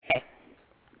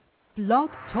Blog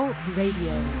Talk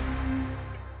Radio.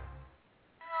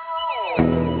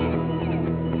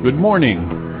 Good morning,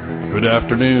 good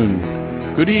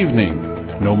afternoon, good evening,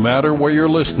 no matter where you're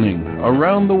listening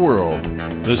around the world.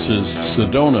 This is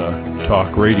Sedona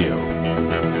Talk Radio.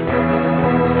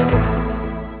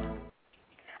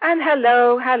 And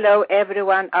hello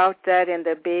everyone out there in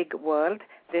the big world.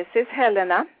 This is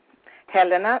Helena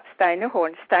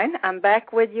Steiner-Hornstein. I'm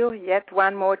back with you yet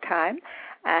one more time,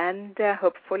 and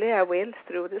hopefully I will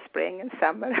through the spring and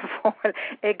summer and fall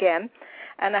again.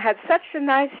 And I had such a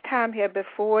nice time here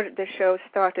before the show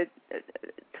started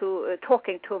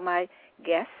talking to my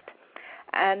guest,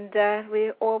 and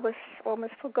we almost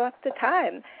forgot the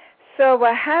time. So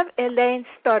I have Elaine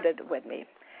Stoddard with me.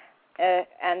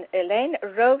 And Elaine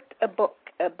wrote a book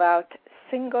about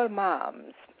single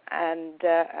moms, and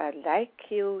I'd like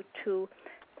you to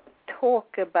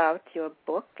talk about your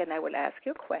book, and I will ask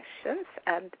you questions,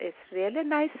 and it's really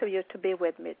nice of you to be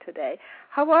with me today.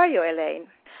 How are you, Elaine?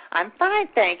 I'm fine,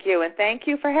 thank you, and thank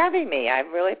you for having me. I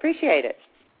really appreciate it.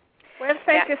 Well,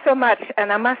 thank you so much,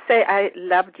 and I must say I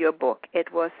loved your book.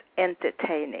 It was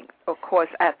entertaining. Of course,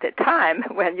 at the time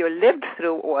when you lived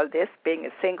through all this, being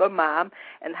a single mom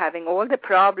and having all the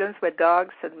problems with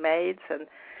dogs and maids and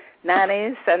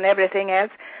nannies and everything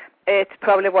else, it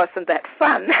probably wasn't that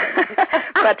fun.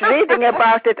 But reading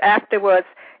about it afterwards,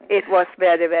 it was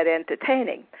very, very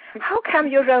entertaining. How come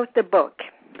you wrote the book?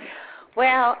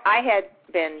 Well, I had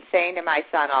been saying to my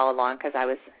son all along, because I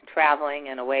was traveling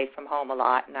and away from home a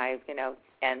lot, and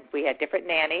and we had different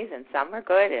nannies, and some were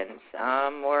good and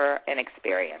some were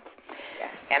inexperienced. Yes.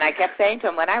 And I kept saying to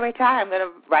him, when I retire, I'm going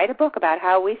to write a book about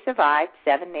how we survived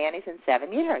 7 nannies in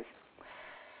 7 years.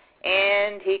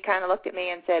 And he kind of looked at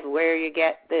me and said, where you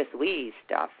get this we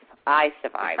stuff? I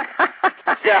survived.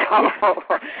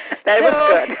 That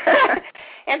was good.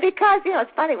 And because,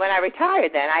 it's funny, when I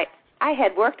retired then, I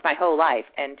had worked my whole life,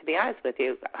 and to be honest with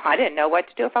you, I didn't know what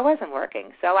to do if I wasn't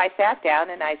working. So I sat down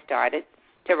and I started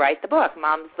to write the book,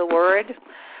 Mom's the Word,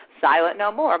 Silent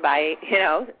No More by,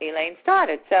 Elaine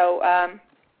Stoddard. So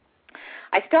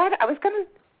I talked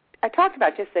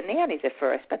about just the nannies at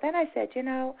first, but then I said,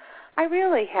 I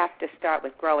really have to start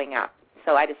with growing up.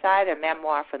 So I decided a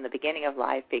memoir from the beginning of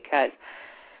life, because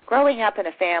growing up in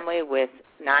a family with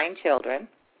 9 children,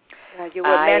 you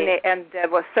were many, and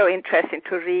it was so interesting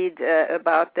to read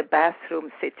about the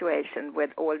bathroom situation with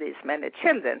all these many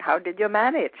children. How did you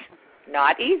manage?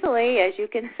 Not easily. As you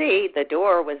can see, the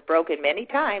door was broken many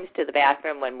times to the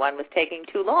bathroom when one was taking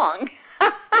too long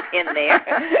in there,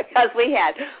 because we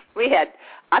had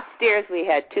upstairs we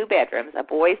had 2 bedrooms, a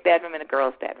boy's bedroom and a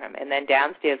girl's bedroom, and then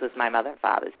downstairs was my mother and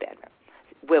father's bedroom.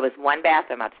 There was 1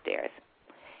 bathroom upstairs.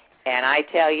 And I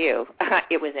tell you,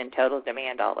 it was in total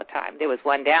demand all the time. There was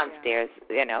one downstairs,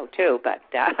 too. But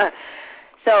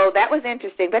so that was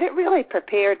interesting. But it really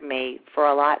prepared me for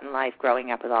a lot in life growing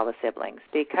up with all the siblings,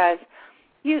 because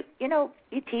you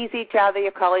tease each other, you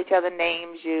call each other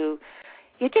names, you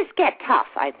just get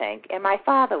tough, I think. And my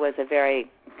father was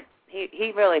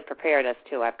he really prepared us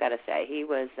too, I've got to say. He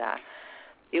was,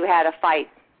 you had a fight.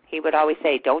 He would always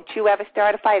say, don't you ever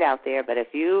start a fight out there, but if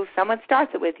someone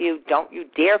starts it with you, don't you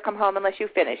dare come home unless you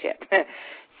finish it.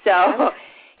 So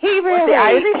he really... Was he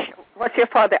Irish? Was your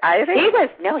father Irish? He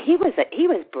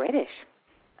was British.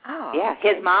 Oh. Yeah,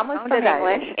 his mom was from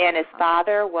England, and his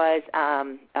father was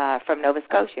from Nova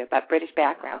Scotia, but British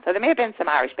background. So there may have been some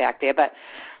Irish back there, but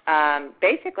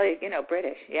basically,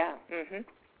 British, yeah. Mm-hmm.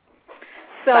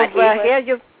 So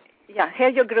here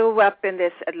you grew up in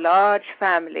this large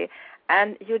family,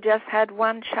 and you just had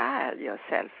 1 child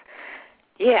yourself.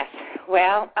 Yes.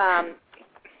 Well, I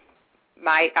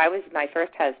was my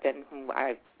first husband, who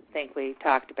I think we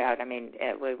talked about. I mean,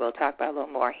 we will talk about a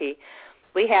little more.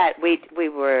 We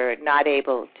were not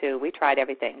able to. We tried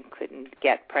everything, couldn't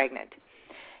get pregnant,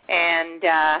 and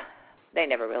they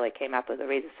never really came up with a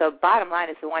reason. So, bottom line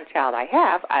is, the 1 child I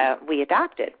have, we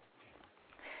adopted.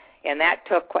 And that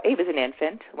he was an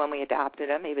infant when we adopted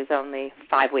him. He was only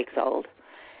 5 weeks old.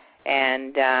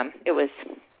 And it was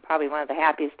probably one of the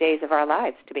happiest days of our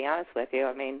lives, to be honest with you.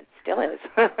 I mean, it still is.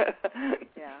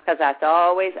 Because I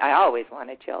always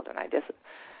wanted children. I just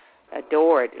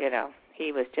adored,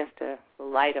 He was just a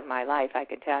light of my life, I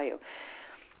can tell you.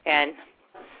 And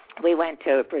we went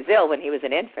to Brazil when he was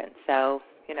an infant. So,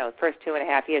 the first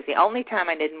 2.5 years, the only time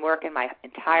I didn't work in my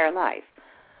entire life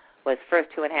was first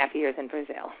 2.5 years in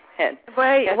Brazil. And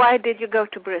why did you go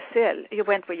to Brazil? You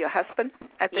went with your husband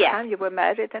at the time? You were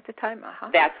married at the time? Uh-huh.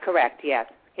 That's correct, yes.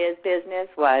 His business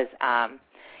was,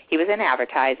 he was in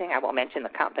advertising. I won't mention the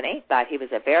company, but he was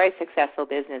a very successful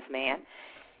businessman.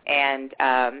 And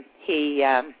he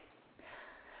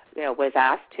was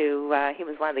asked to. He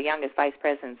was one of the youngest vice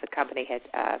presidents the company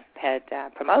had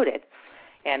promoted,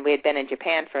 and we had been in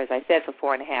Japan for, as I said,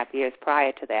 for 4.5 years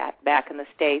prior to that. Back in the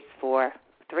States for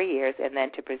 3 years, and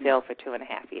then to Brazil for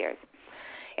 2.5 years.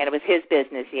 And it was his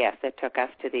business, yes, that took us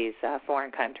to these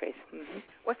foreign countries. Mm-hmm.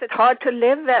 Was it hard to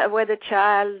live with a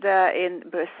child in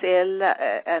Brazil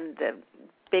and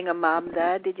being a mom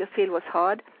there? Did you feel it was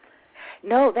hard?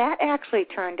 No, that actually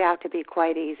turned out to be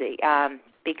quite easy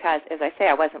because, as I say,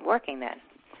 I wasn't working then.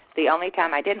 The only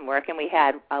time I didn't work, and we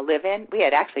had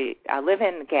actually a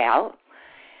live-in gal,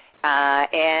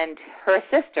 and her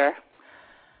sister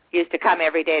used to come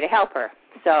every day to help her.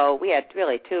 So we had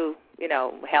really two,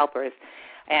 helpers.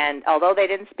 And although they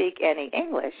didn't speak any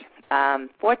English,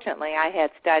 fortunately I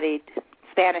had studied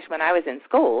Spanish when I was in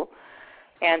school,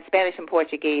 and Spanish and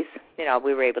Portuguese,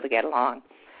 we were able to get along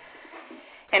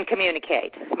and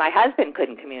communicate. My husband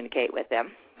couldn't communicate with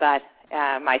them, but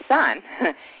my son,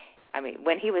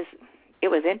 it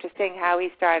was interesting how he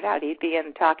started out. He'd be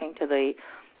in talking to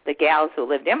the gals who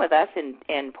lived in with us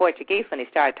in Portuguese when he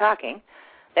started talking.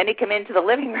 Then he'd come into the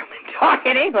living room and talk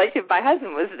in English if my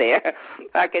husband was there.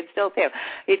 I could still see him.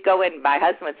 He'd go in, my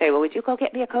husband would say, well, would you go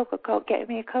get me a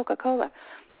Coca-Cola?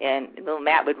 And little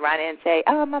Matt would run in and say,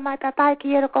 oh, mamá, papá,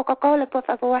 quiero Coca-Cola, por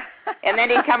favor. And then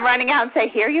he'd come running out and say,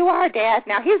 here you are, Dad.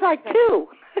 Now, he's like 2.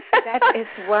 That is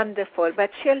wonderful, but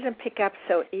children pick up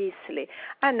so easily.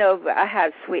 I know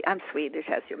I'm Swedish,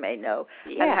 as you may know,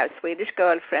 and I have Swedish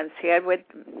girlfriends here with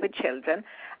children,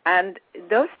 and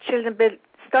those children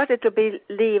started to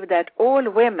believe that all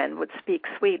women would speak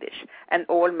Swedish and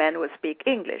all men would speak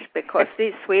English because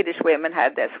these Swedish women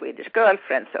had their Swedish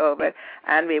girlfriends over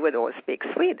and we would all speak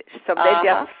Swedish. So they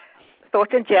just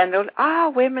thought in general,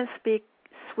 women speak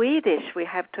Swedish. We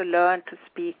have to learn to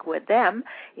speak with them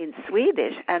in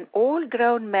Swedish, and all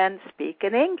grown men speak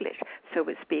in English, so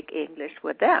we speak English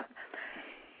with them.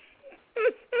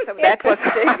 So that was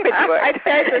how it worked. I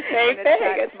said the same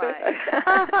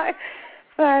thing.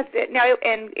 But no,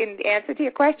 and in answer to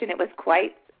your question, it was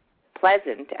quite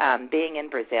pleasant being in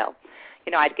Brazil.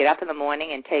 I'd get up in the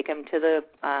morning and take him to the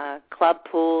club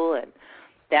pool, and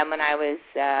then when I was,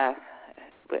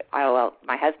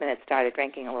 my husband had started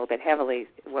drinking a little bit heavily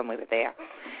when we were there,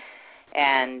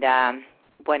 and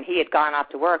when he had gone off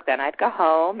to work, then I'd go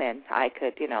home and I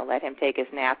could, let him take his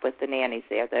nap with the nannies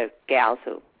there, the gals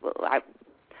who, I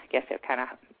guess they're kind of,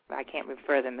 I can't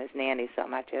refer them as nannies so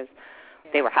much as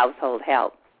they were household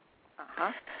help.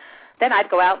 Then I'd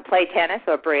go out and play tennis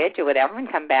or bridge or whatever and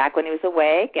come back when he was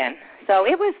awake. And so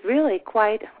it was really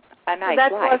quite a nice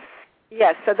life.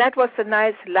 So that was a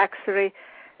nice luxury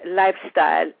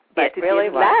lifestyle. But it really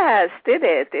didn't last, did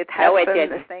it? It happened. No, it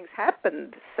didn't. Things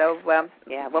happened. So when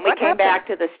we came back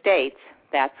to the States,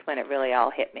 that's when it really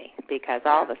all hit me, because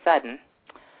all of a sudden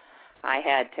I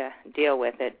had to deal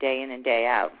with it day in and day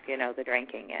out, the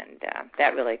drinking, and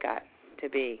that really got to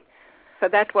be. So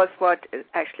that was what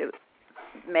actually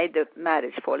made the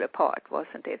marriage fall apart,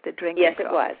 wasn't it? The drinking. Yes,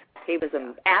 it was. He was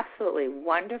an absolutely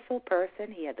wonderful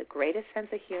person. He had the greatest sense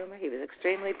of humor. He was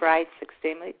extremely bright,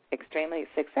 extremely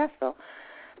successful.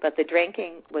 But the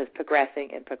drinking was progressing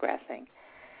and progressing.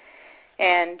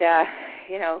 And,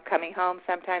 coming home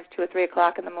sometimes 2 or 3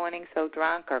 o'clock in the morning so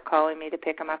drunk, or calling me to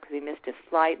pick him up because he missed his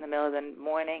flight in the middle of the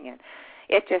morning. And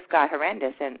it just got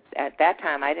horrendous. And at that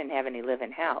time, I didn't have any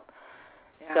live-in help.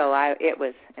 Yeah. So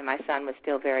and my son was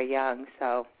still very young.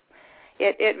 So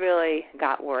it really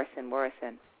got worse and worse.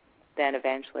 And then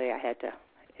eventually I had to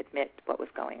admit what was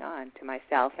going on to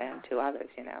myself and to others,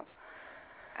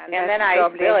 And then I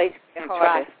really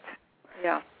tried.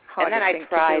 Yeah. And then I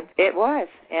tried. It was.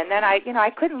 And then I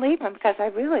couldn't leave him because I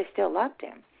really still loved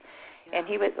him. Yeah. And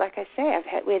he was, like I say,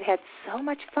 we had had so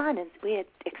much fun and we had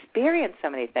experienced so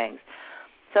many things.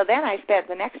 So then I spent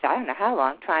the next, I don't know how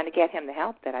long, trying to get him the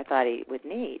help that I thought he would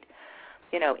need.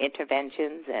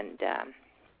 Interventions and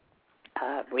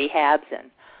rehabs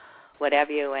and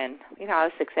whatever you. And, I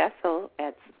was successful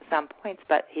at some points,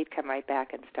 but he'd come right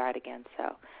back and start again.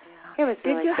 So it was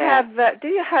really bad. Do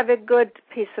you have a good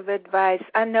piece of advice?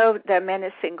 I know there are many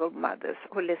single mothers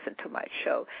who listen to my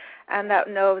show, and I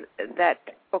know that,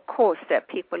 of course, there are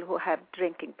people who have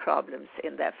drinking problems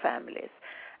in their families.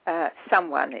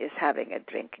 Someone is having a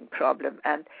drinking problem,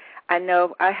 and I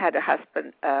know I had a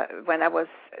husband when I was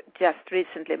just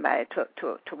recently married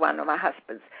to one of my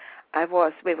husbands.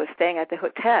 We were staying at the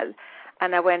hotel,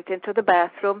 and I went into the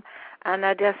bathroom, and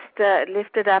I just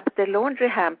lifted up the laundry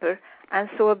hamper and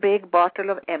saw a big bottle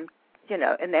of an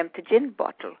empty gin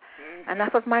bottle. Mm-hmm. And I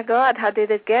thought, my God, how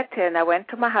did it get here? And I went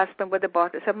to my husband with the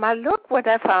bottle and said, look what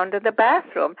I found in the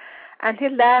bathroom. And he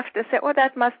laughed and said, "Oh,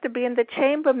 that must have been the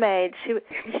chambermaid.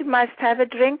 She must have a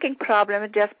drinking problem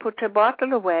and just put her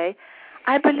bottle away."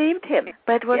 I believed him,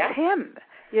 but it was him,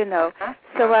 you know.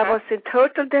 So I was in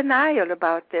total denial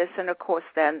about this, and of course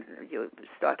then you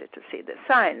started to see the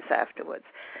signs afterwards.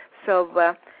 So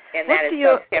and that is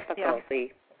so typical.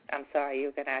 I'm sorry, you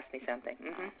were going to ask me something.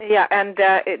 Mm-hmm. Yeah, and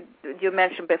you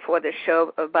mentioned before the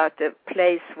show about the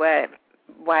place where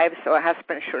wives or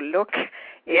husbands should look.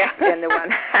 If anyone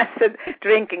has a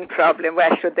drinking problem,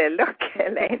 where should they look,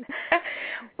 Elaine?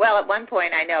 Well, at one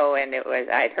point I know, and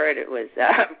I'd heard it was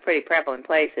pretty prevalent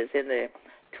places in the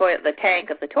tank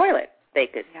of the toilet. They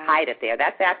could hide it there.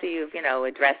 That's after you've,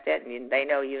 addressed it, and they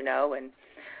know and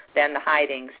then the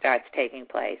hiding starts taking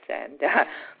place, and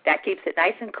that keeps it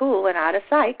nice and cool and out of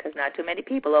sight, because not too many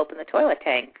people open the toilet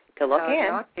tank to look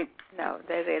in. No,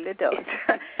 they really don't.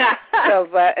 So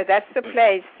that's the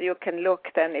place you can look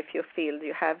then if you feel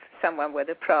you have someone with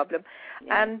a problem.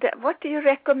 Yeah. And what do you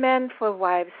recommend for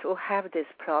wives who have this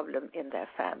problem in their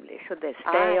family? Should they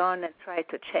stay on and try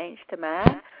to change the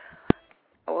man,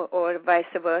 or vice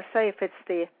versa? If it's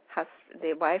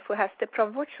the wife who has the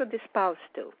problem, what should the spouse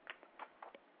do?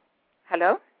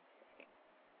 Hello?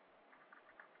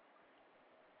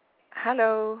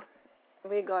 Hello?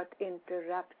 We got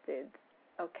interrupted.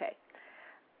 Okay.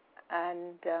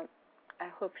 And I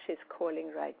hope she's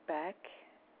calling right back.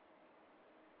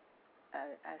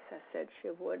 As I said, she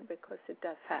would, because it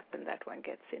does happen that one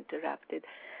gets interrupted.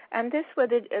 And this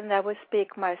would, and I will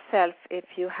speak myself, if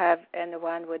you have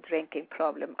anyone with drinking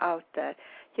problem out there.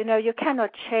 You cannot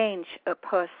change a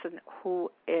person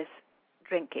who is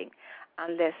drinking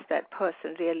unless that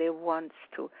person really wants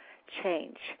to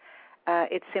change.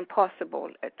 It's impossible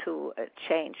to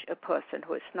change a person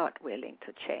who is not willing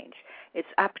to change. It's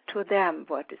up to them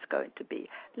what it's going to be,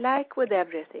 like with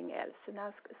everything else. And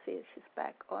I'll see if she's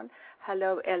back on.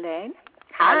 Hello, Elaine.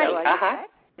 Hi.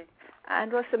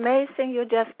 And it was amazing. You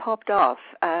just popped off.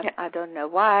 I don't know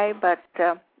why, but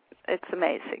it's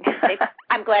amazing.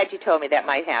 I'm glad you told me that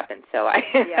might happen. So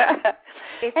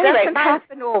It doesn't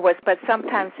happen always, but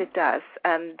sometimes it does.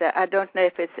 And I don't know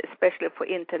if it's especially for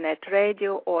internet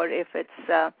radio or if it's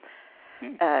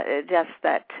just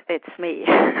that it's me.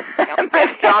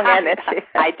 My strong energy.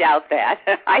 I doubt that.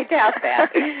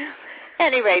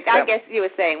 Anyway, I guess you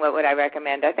were saying what would I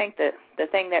recommend. I think the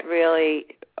thing that really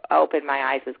opened my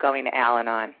eyes was going to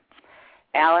Al-Anon.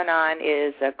 Al-Anon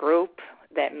is a group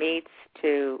that meets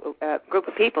to a group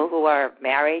of people who are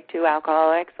married to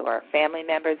alcoholics or family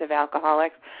members of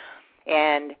alcoholics,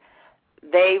 and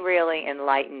they really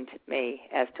enlightened me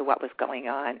as to what was going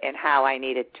on and how I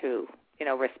needed to,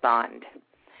 respond.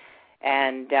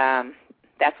 And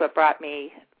that's what brought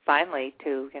me finally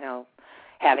to,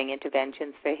 having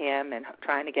interventions for him and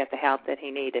trying to get the help that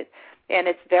he needed. And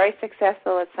it's very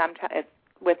successful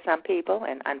with some people,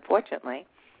 and unfortunately,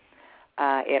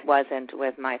 it wasn't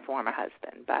with my former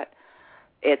husband, but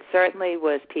it certainly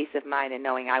was peace of mind in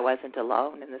knowing I wasn't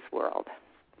alone in this world.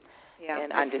 Yeah,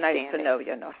 and it's nice to know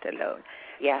you're not alone.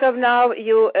 Yeah. So now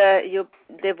you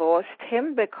divorced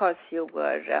him because you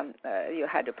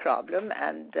had a problem,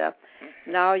 and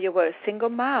now you were a single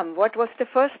mom. What was the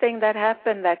first thing that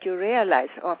happened that you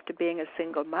realized after being a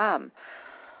single mom?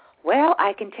 Well,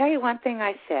 I can tell you one thing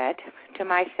I said to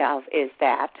myself is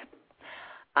that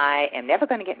I am never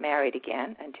going to get married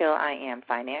again until I am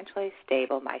financially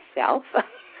stable myself,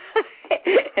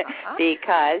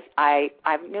 because I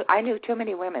knew too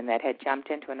many women that had jumped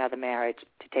into another marriage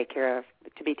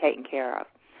to be taken care of.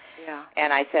 Yeah.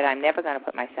 And I said, I'm never going to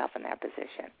put myself in that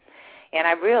position. And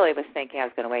I really was thinking I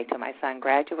was going to wait till my son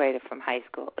graduated from high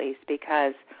school at least,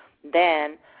 because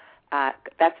then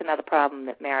that's another problem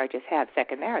that marriages have,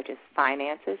 second marriages,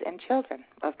 finances and children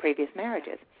of previous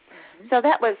marriages. So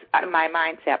that was my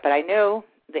mindset, but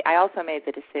I also made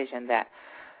the decision that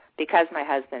because my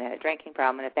husband had a drinking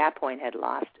problem and at that point had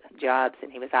lost jobs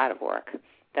and he was out of work,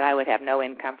 that I would have no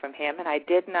income from him, and I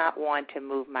did not want to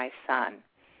move my son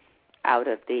out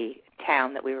of the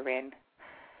town that we were in,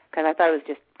 because I thought it was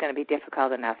just going to be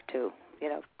difficult enough to,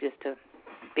 just to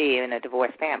be in a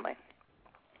divorced family.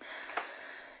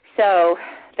 So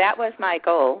that was my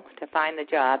goal, to find the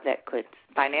job that could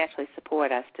financially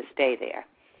support us to stay there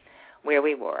where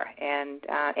we were, and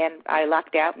I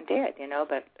lucked out and did,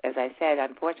 but as I said,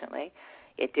 unfortunately,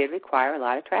 it did require a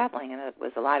lot of traveling, and it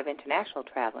was a lot of international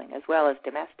traveling as well as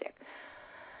domestic.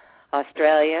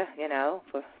 Australia,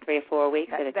 for 3 or 4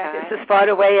 weeks at a time. That is as far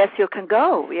away as you can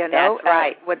go, That's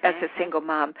right. As a single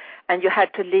mom, and you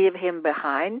had to leave him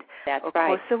behind. That's of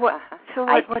right. Course. So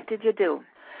what did you do?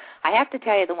 I have to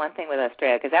tell you the one thing with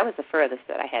Australia, because that was the furthest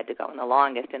that I had to go and the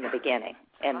longest in the beginning.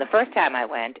 And the first time I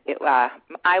went,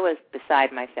 I was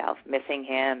beside myself, missing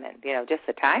him, and, just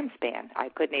the time span. I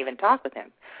couldn't even talk with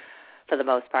him for the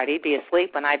most part. He'd be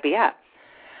asleep when I'd be up.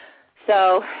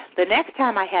 So the next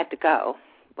time I had to go,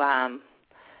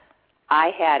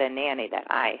 I had a nanny that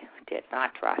I did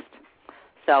not trust.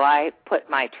 So I put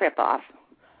my trip off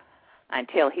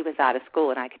until he was out of school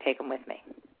and I could take him with me.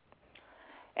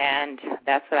 And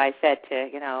that's what I said to,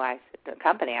 the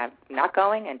company. I'm not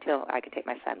going until I could take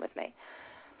my son with me.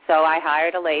 So I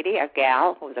hired a lady, a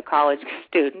gal, who was a college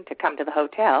student, to come to the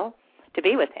hotel to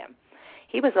be with him.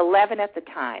 He was 11 at that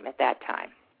time.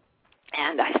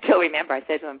 And I still remember, I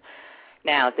said to him,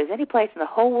 now, if there's any place in the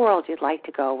whole world you'd like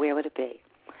to go, where would it be?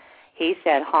 He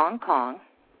said Hong Kong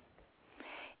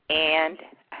and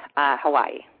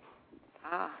Hawaii.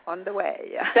 On the way,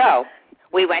 yeah. So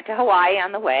we went to Hawaii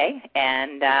on the way,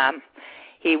 and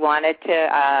he wanted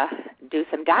to do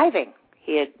some diving.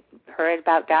 He had heard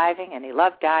about diving, and he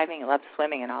loved diving, he loved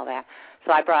swimming and all that.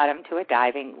 So I brought him to a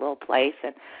diving little place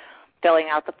and filling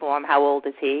out the form, how old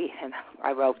is he? And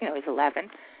I wrote, he's 11.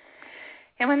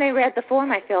 And when they read the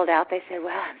form I filled out, they said,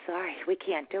 well, I'm sorry, we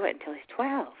can't do it until he's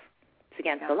 12. It's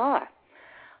against the law.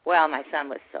 Well, my son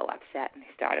was so upset, and he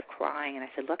started crying. And I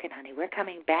said, look, honey, we're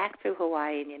coming back through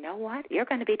Hawaii, and you know what? You're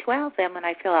going to be 12 then when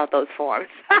I fill out those forms.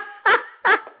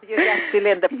 You just fill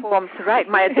in the forms right.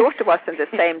 My daughter was in the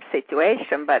same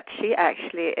situation, but she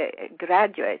actually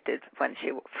graduated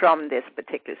from this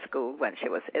particular school when she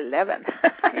was 11.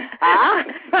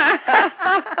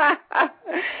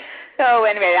 So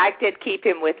anyway, I did keep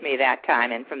him with me that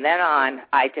time, and from then on,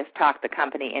 I just talked the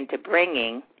company into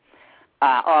bringing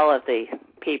all of the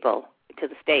people to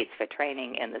the States for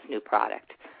training in this new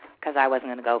product, because I wasn't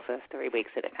going to go for 3 weeks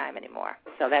at a time anymore.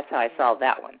 So that's how I solved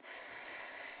that one.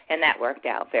 And that worked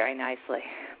out very nicely.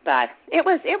 But it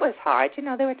was hard.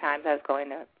 There were times I was going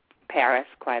to Paris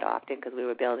quite often because we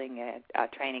were building a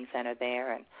training center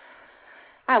there, and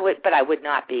I would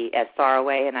not be as far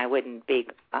away, and I wouldn't be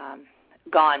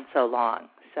gone so long.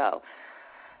 So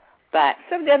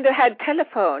then you had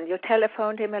telephone. You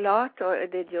telephoned him a lot, or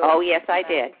did you? Oh, yes, I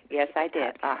did. Yes, I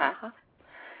did.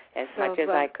 As much as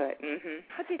I could. Mm-hmm.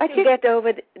 How did you get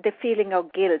over the feeling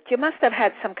of guilt? You must have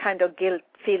had some kind of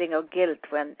feeling of guilt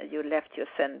when you left your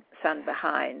son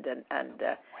behind, and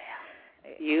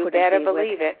you better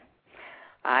believe it.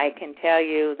 I can tell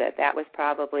you that was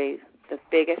probably the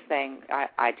biggest thing.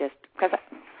 Because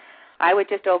I would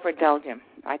just overindulge him.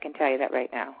 I can tell you that right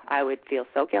now. I would feel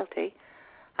so guilty.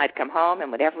 I'd come home,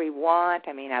 and whatever he wanted,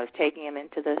 I was taking him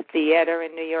into the theater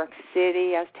in New York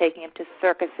City. I was taking him to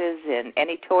circuses, and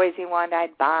any toys he wanted,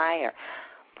 I'd buy.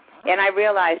 And I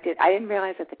realized it. I didn't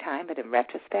realize at the time, but in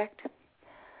retrospect,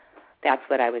 that's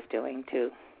what I was doing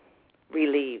to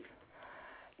relieve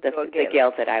the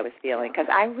guilt that I was feeling. Because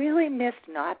I really missed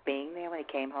not being there when he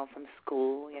came home from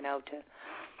school,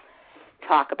 to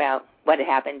talk about what had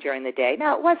happened during the day.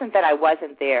 Now, it wasn't that I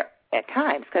wasn't there at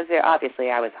times, because obviously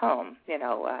I was home,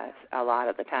 a lot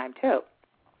of the time too.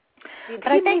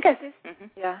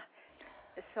 Yeah.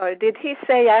 Sorry, did he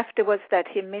say afterwards that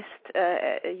he missed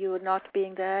you not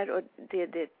being there, or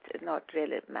did it not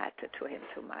really matter to him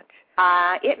too much?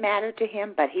 It mattered to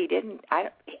him, but he didn't. I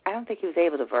don't think he was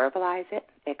able to verbalize it,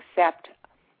 except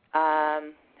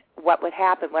what would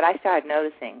happen. What I started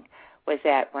noticing was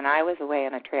that when I was away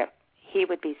on a trip, he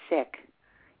would be sick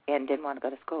and didn't want to go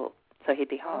to school. So he'd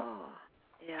be home. Oh,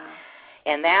 yeah.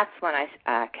 And that's when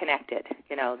I connected,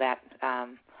 that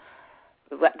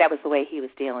was the way he was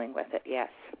dealing with it, yes.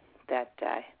 That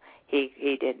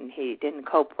he didn't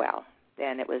cope well.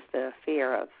 And it was the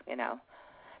fear of,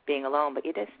 being alone. But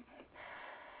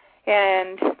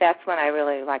and that's when I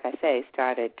really, like I say,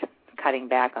 started cutting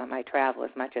back on my travel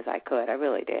as much as I could. I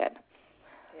really did.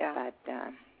 Yeah.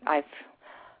 But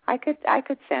I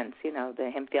could sense,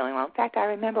 him feeling well. In fact, I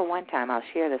remember one time, I'll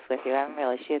share this with you. I haven't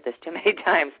really shared this too many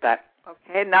times, but...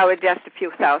 Okay, now it's just a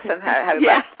few thousand.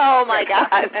 Yeah. Oh, my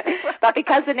God. But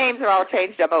because the names are all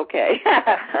changed, I'm okay.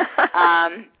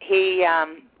 He,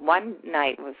 one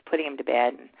night, was putting him to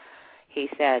bed, and he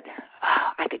said,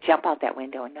 I could jump out that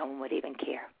window and no one would even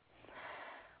care.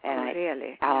 And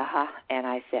really? Uh-huh. And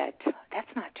I said,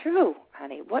 that's not true,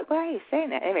 honey. Why are you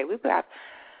saying that? Anyway, we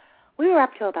were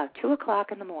up till about 2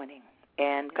 o'clock in the morning,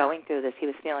 and going through this, he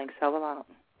was feeling so alone.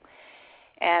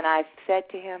 And I said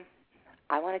to him,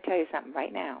 I want to tell you something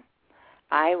right now.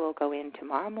 I will go in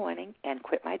tomorrow morning and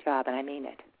quit my job, and I mean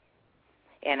it.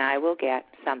 And I will get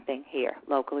something here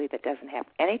locally that doesn't have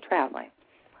any traveling.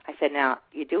 I said, now,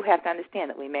 you do have to understand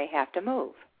that we may have to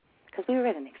move, because we were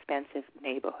in an expensive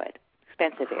neighborhood,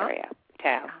 expensive area,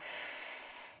 town.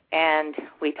 And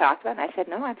we talked about it, and I said,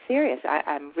 no, I'm serious.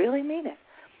 I really mean it.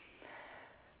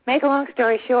 Make a long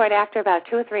story short, after about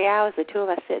 2 or 3 hours, the two of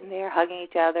us sitting there hugging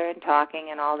each other and talking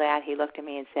and all that, he looked at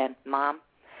me and said, Mom,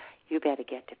 you better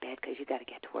get to bed because you got to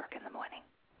get to work in the morning.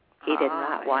 He did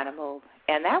not want to move.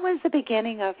 And that was the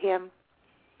beginning of him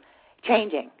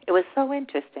changing. It was so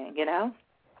interesting, you know.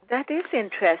 That is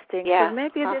interesting. Yeah. So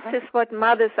maybe this is what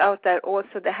mothers out there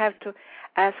also, they have to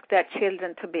ask their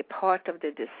children to be part of the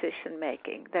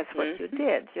decision-making. That's what you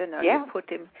did, you know. Yeah. You put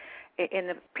him in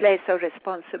a place of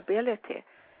responsibility.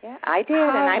 Yeah, I did,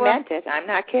 and I meant it. I'm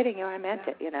not kidding you. I meant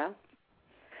it, you know.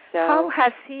 So, how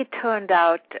has he turned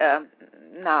out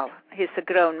now? He's a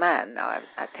grown man now,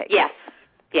 I take it.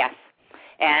 Yes.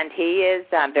 And he is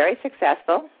very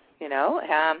successful, you know.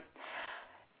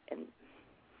 And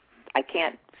I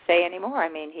can't say anymore. I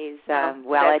mean, he's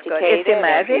well-educated. Is he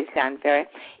married? He's done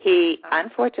he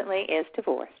unfortunately is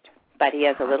divorced, but he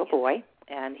has a little boy,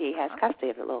 and he has custody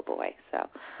of the little boy. So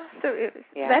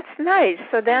that's nice.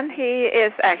 So then he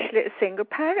is actually a single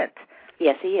parent.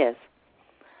 Yes, he is.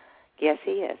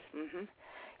 Mm-hmm.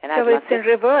 And so it's in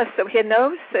reverse. So he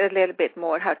knows a little bit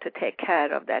more how to take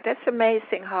care of that. That's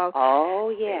amazing how. Oh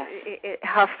yeah.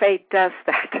 How fate does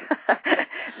that.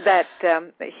 That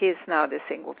he's now the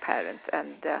single parent,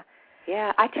 and.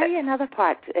 Yeah, I tell you another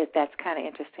part that's kind of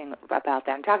interesting about that.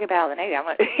 I'm talking about Elaine. I'm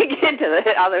going to get into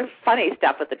the other funny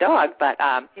stuff with the dog, but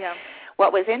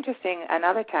what was interesting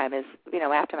another time is, you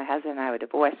know, after my husband and I were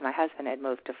divorced, my husband had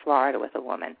moved to Florida with a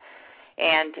woman,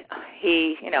 and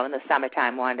he, you know, in the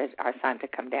summertime wanted our son to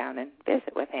come down and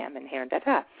visit with him and here and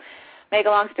da-da. Make a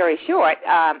long story short,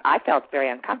 I felt very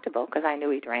uncomfortable because I knew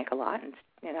he drank a lot, and,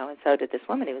 you know, and so did this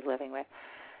woman he was living with.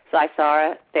 So I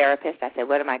saw a therapist. I said,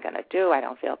 what am I going to do? I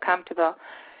don't feel comfortable.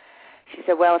 She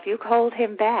said, well, if you hold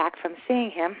him back from seeing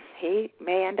him, he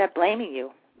may end up blaming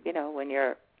you, you know, when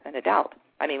you're an adult.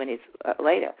 I mean, when he's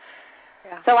later.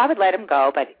 Yeah. So I would let him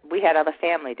go, but we had other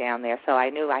family down there, so I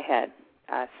knew I had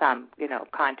some, you know,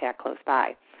 contact close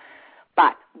by.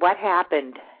 But what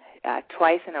happened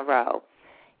twice in a row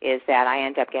is that I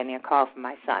ended up getting a call from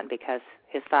my son because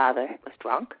his father was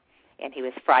drunk. And he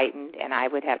was frightened, and I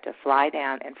would have to fly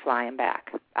down and fly him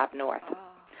back up north. Oh,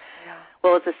 yeah.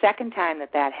 Well, it was the second time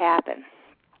that happened.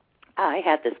 I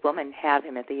had this woman have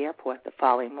him at the airport the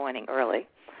following morning early.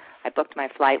 I booked my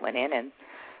flight, went in, and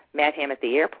met him at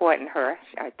the airport, and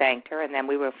I thanked her, and then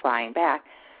we were flying back.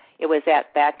 It was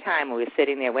at that time when we were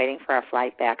sitting there waiting for our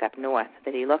flight back up north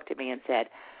that he looked at me and said,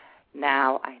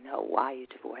 now I know why you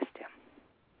divorced him.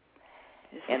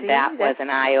 And that was an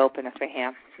eye-opener for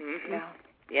him. Mm-hmm.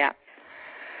 Yeah.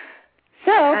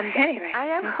 So, anyway. I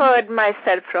have heard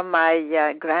myself from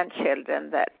my grandchildren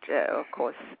that, of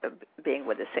course, being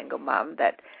with a single mom,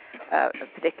 that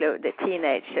particularly the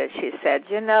teenager, she said,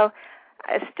 you know,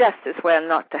 it's just as well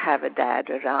not to have a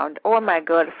dad around. All my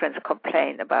girlfriends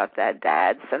complain about their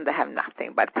dads, and they have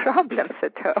nothing but problems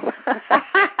at home.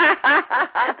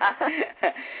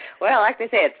 Well, like they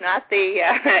say, it's not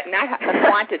not the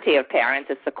quantity of parents,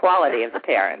 it's the quality of the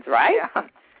parents, right? Yeah.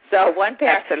 So one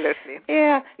parent. Absolutely.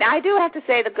 Yeah. Now, I do have to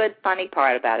say the good, funny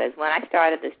part about it is when I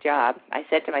started this job, I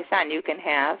said to my son,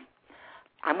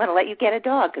 I'm going to let you get a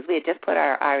dog, because we had just put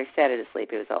our Irish setter to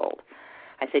sleep. He was old.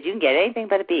 I said, you can get anything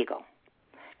but a beagle,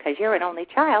 because you're an only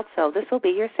child, so this will be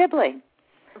your sibling.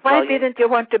 Why didn't you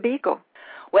want a beagle?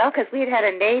 Well, because we had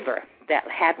a neighbor that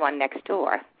had one next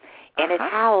door. And it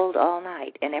howled all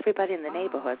night, and everybody in the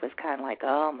neighborhood was kind of like,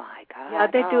 oh, my God. Yeah,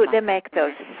 they do. They make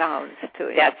those sounds,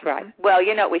 too. That's right. Well,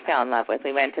 you know what we fell in love with?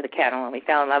 We went to the kennel, and we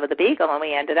fell in love with the beagle, and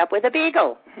we ended up with a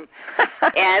beagle.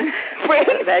 And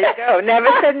there you go. Never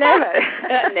say never.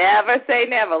 Never say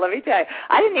never, let me tell you.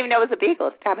 I didn't even know it was a beagle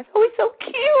at the time. I said, oh, he's so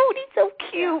cute. He's so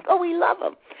cute. Oh, we love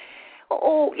him.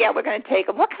 Oh, yeah, we're going to take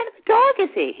him. What kind of a dog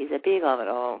is he? He's a beagle. And,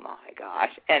 oh, my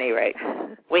gosh. Anyway,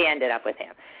 we ended up with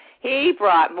him. He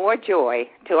brought more joy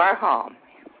to our home,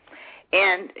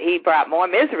 and he brought more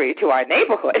misery to our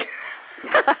neighborhood.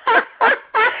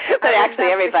 But actually,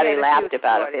 everybody laughed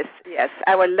about it. Yes,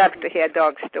 I would love to hear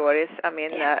dog stories. I mean,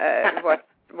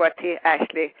 what he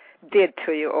actually did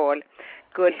to you all,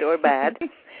 good or bad.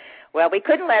 Well, we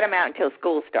couldn't let him out until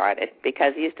school started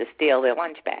because he used to steal their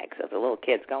lunch bags of the little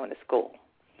kids going to school.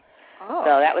 Oh.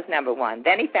 So that was number one.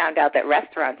 Then he found out that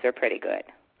restaurants are pretty good.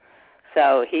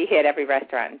 So he hit every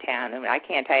restaurant in town, and I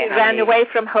can't tell you how many. He ran away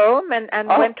from home and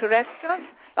went to restaurants?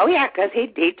 Oh, yeah, because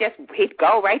he'd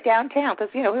go right downtown because,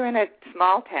 you know, we were in a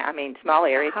small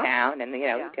area town, and, you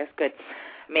know, just good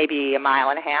maybe a mile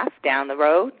and a half down the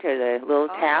road to the little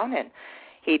town, and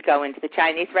he'd go into the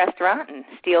Chinese restaurant and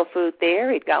steal food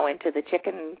there. He'd go into the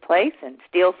chicken place and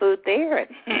steal food there,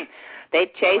 and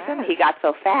they'd chase him. He got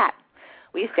so fat.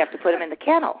 We used to have to put him in the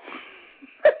kennel.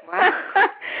 Wow.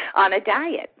 On a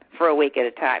diet for a week at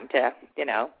a time to,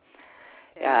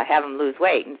 have him lose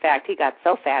weight. In fact, he got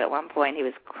so fat at one point he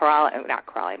was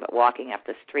walking up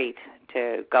the street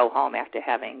to go home after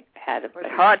having had a It was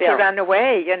hard to run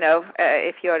away,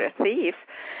 if you're a thief.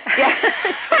 Yeah.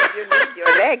 You need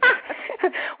your legs.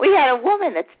 We had a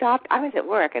woman that stopped. I was at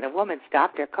work, and a woman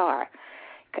stopped her car,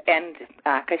 and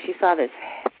because she saw this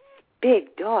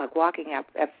big dog walking up,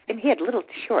 and he had little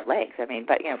short legs, but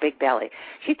big belly.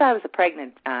 She thought it was a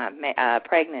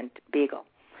pregnant beagle.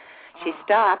 She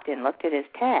stopped and looked at his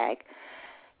tag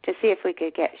to see if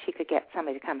she could get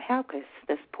somebody to come help, because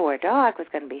this poor dog was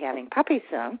going to be having puppies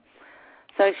soon.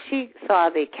 So she saw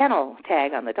the kennel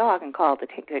tag on the dog and called the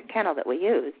kennel that we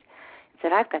used.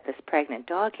 Said, I've got this pregnant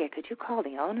dog here. Could you call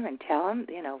the owner and tell him,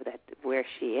 that where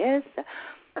she is?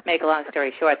 Make a long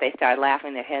story short, they started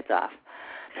laughing their heads off.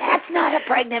 That's not a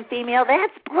pregnant female.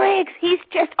 That's Briggs. He's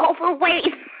just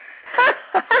overweight.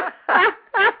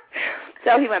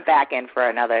 So he went back in for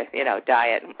another,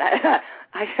 diet.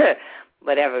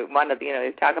 Whatever, one of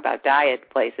the, talk about diet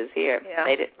places here.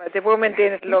 Yeah, but the woman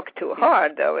didn't look too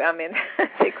hard, though.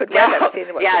 She could well have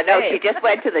seen what she just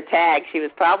went to the tag. She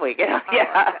was probably,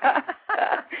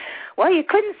 Well, you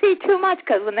couldn't see too much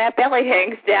because when that belly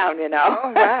hangs down,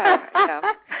 Oh, wow,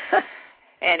 yeah. At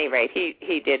any rate,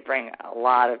 he did bring a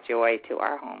lot of joy to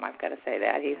our home, I've got to say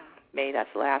that. He made us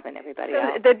laugh and everybody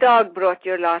else. The dog brought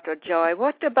you a lot of joy.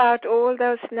 What about all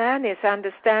those nannies? I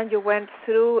understand you went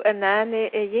through a nanny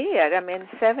a year.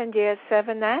 7 years,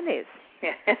 7 nannies.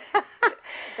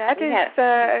 That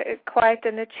is quite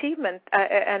an achievement,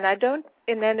 and I don't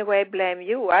in any way blame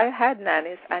you. I had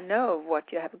nannies. I know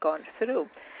what you have gone through.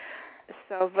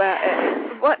 So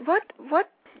what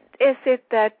is it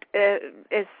that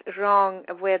is wrong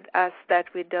with us that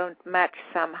we don't match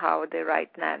somehow the right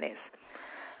nannies?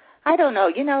 I don't know.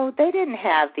 They didn't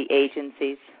have the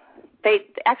agencies. They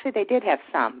did have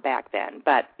some back then.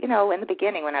 But, in the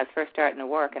beginning when I was first starting to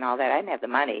work and all that, I didn't have the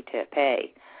money to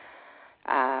pay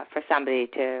for somebody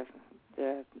to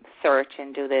search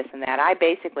and do this and that. I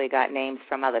basically got names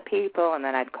from other people, and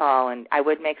then I'd call, and I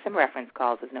would make some reference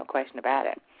calls. There's no question about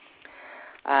it.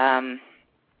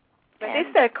 But is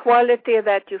there a quality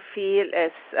that you feel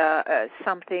is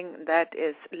something that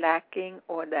is lacking,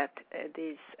 or that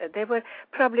they were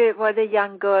probably the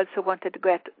young girls who wanted to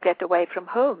get away from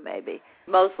home, maybe?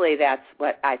 Mostly that's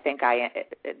what I think I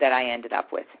ended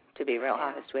up with, to be real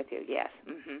honest with you, yes.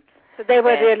 Mm-hmm. So they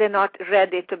were really not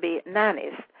ready to be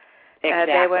nannies.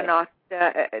 Exactly. They were not,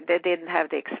 they didn't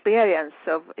have the experience,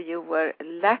 so you were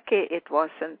lucky it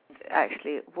wasn't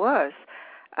actually worse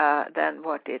than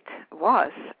what it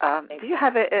was. Do you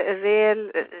have a real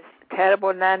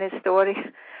terrible nanny story?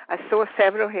 I saw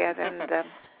several here, and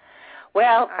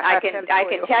well, I can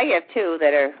tell you two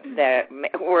that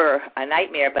were a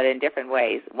nightmare, but in different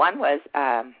ways. One was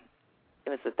it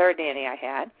was the third nanny I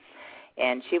had,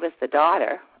 and she was the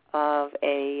daughter of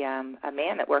a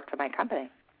man that worked for my company,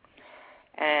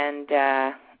 and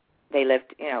they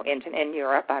lived, in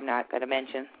Europe. I'm not going to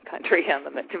mention country on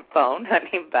the phone.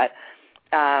 But.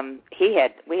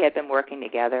 We had been working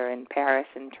together in Paris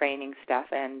and training stuff,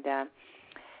 and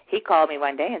he called me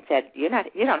one day and said, you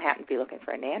don't happen to be looking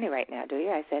for a nanny right now, do you?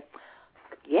 I said,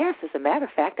 yes, as a matter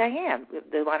of fact, I am.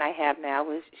 The one I have now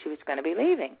she was going to be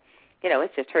leaving.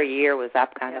 It's just her year was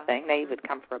up kind of thing. They would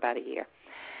come for about a year.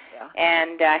 Yeah.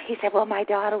 And he said, well, my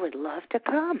daughter would love to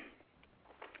come.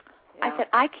 Yeah. I said,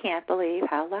 I can't believe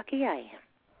how lucky I am.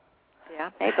 Yeah.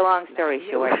 Make a long story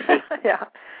short,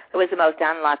 it was the most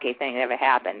unlucky thing that ever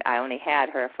happened. I only had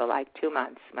her for like 2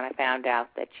 months when I found out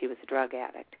that she was a drug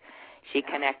addict. She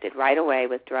connected right away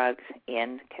with drugs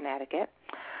in Connecticut.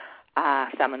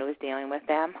 Someone who was dealing with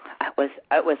them. It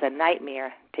was a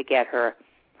nightmare to get her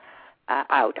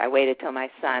out. I waited till my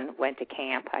son went to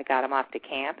camp. I got him off to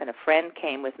camp, and a friend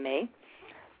came with me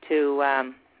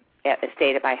to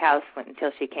stayed at my house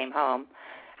until she came home.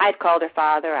 I'd called her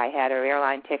father. I had her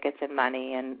airline tickets and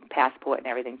money and passport and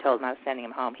everything, told him I was sending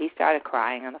him home. He started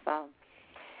crying on the phone.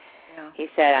 Yeah. He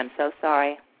said, I'm so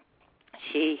sorry.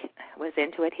 She was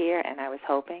into it here, and I was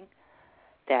hoping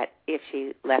that if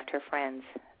she left her friends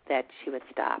that she would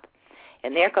stop.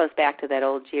 And there goes back to that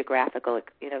old geographical,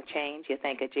 change. You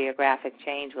think a geographic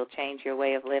change will change your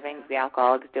way of living. The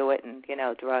alcoholics do it, and,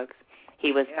 drugs.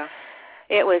 He was... Yeah.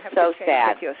 It was so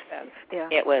sad. Yeah.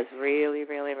 It was really,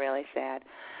 really, really sad.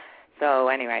 So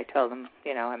anyway, I told him,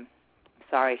 I'm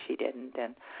sorry she didn't,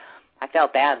 and I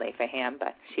felt badly for him,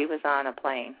 but she was on a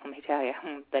plane, let me tell you,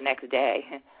 the next day.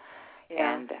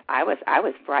 Yeah. And I was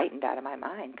frightened out of my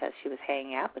mind because she was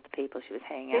hanging out with the people she was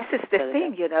hanging out with. This is the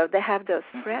thing, you know, they have those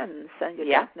friends, and you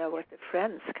Yeah. don't know what the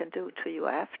friends can do to you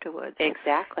afterwards.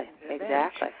 Exactly.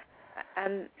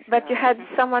 But you had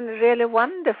someone really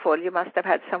wonderful. You must have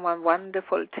had someone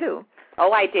wonderful too.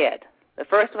 Oh, I did. The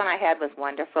first one I had was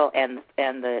wonderful, and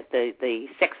the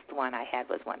sixth one I had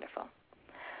was wonderful.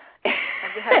 And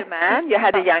you had a man? You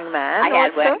had a young man? I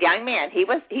had also? a young man. He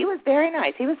was very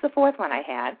nice. He was the fourth one I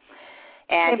had.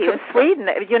 And he from was Sweden.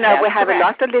 You know, we have correct. a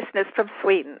lot of listeners from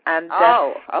Sweden. And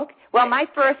okay. Well, my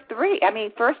first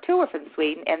two were from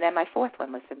Sweden, and then my fourth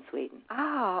one was from Sweden.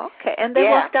 Oh, okay. And they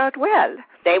worked out well.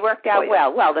 They worked out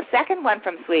well. Well, the second one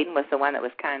from Sweden was the one that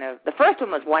was the first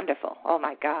one was wonderful. Oh,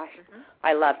 my gosh. Mm-hmm.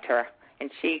 I loved her.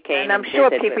 And she came. And I'm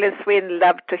sure people in Sweden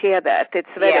love to hear that. It's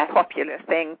a very popular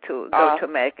thing to go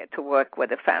to work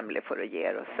with a family for a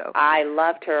year or so. I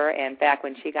loved her. In fact,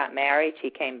 when she got married, she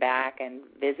came back and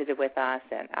visited with us,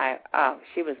 and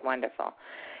she was wonderful.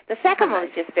 The second one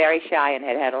was just very shy and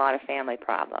had a lot of family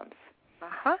problems.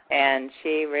 Uh-huh. And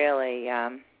she really,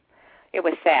 it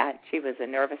was sad. She was a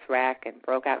nervous wreck and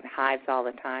broke out in hives all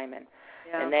the time, and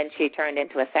then she turned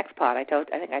into a sex pot. I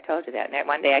think I told you that. And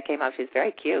one day I came up, she was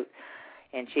very cute.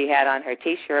 And she had on her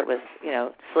T-shirt was,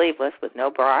 sleeveless with no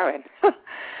bra. And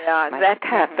that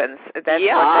happens. That's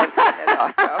what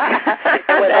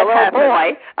With a little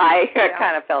boy, I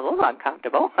kind of felt a little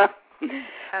uncomfortable. But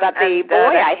the boy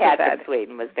I had from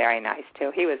Sweden was very nice,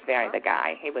 too. He was the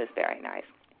guy. He was very nice.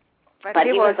 But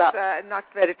he was not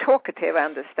very talkative, I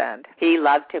understand. He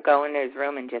loved to go in his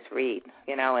room and just read,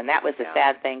 and that was the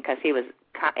sad thing because he was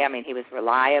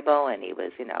reliable, and he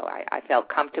was, I felt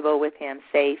comfortable with him,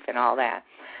 safe and all that.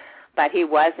 But he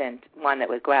wasn't one that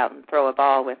would go out and throw a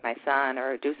ball with my son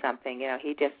or do something.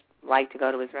 He just liked to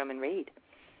go to his room and read.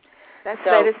 That's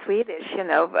very Swedish,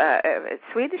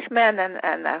 Swedish men,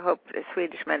 and I hope the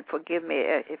Swedish men forgive me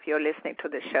if you're listening to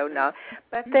the show now,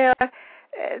 but they are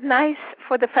nice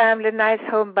for the family, nice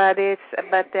homebodies,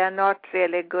 but they're not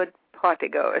really good party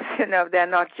goers. They're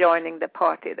not joining the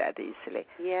party that easily.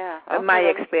 Yeah. My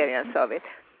experience of it.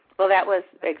 Well, that was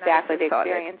exactly the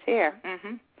experience here.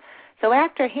 Mm-hmm. So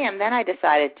after him, then I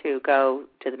decided to go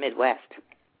to the Midwest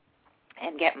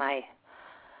and get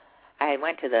I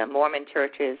went to the Mormon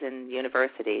churches and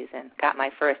universities and got my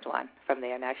first one from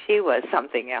there. Now, she was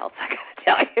something else, I got to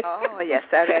tell you. Oh, yes,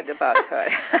 I read about her.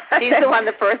 She's the one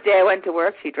the first day I went to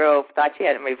work, she thought she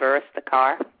hadn't reversed the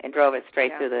car and drove it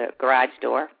straight through the garage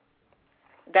door.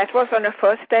 That was on the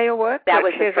first day of work? That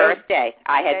was the first day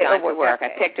I had gone to work. I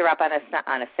picked her up on a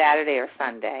Saturday or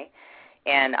Sunday,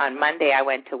 and on Monday I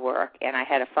went to work, and I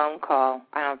had a phone call.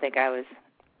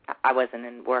 I wasn't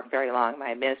in work very long. My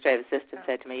administrative assistant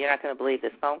said to me, "You're not going to believe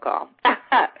this phone call."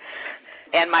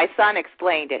 And my son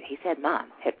explained it. He said,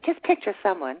 "Mom, just picture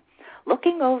someone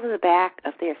looking over the back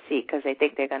of their seat because they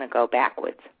think they're going to go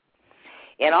backwards.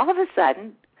 And all of a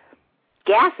sudden,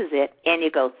 gasses it, and you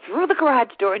go through the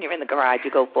garage door, and you're in the garage.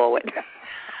 You go forward."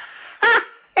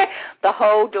 The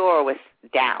whole door was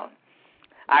down.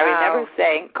 I remember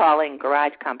calling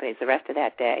garage companies the rest of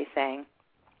that day saying,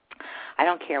 "I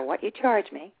don't care what you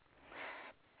charge me,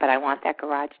 but I want that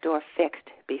garage door fixed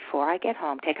before I get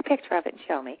home. Take a picture of it and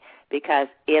show me, because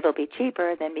it'll be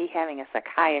cheaper than me having a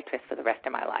psychiatrist for the rest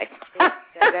of my life."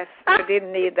 You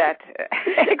didn't need that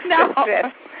extra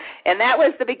stress. And that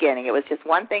was the beginning. It was just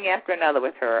one thing after another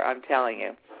with her, I'm telling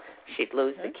you. She'd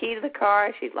lose the key to the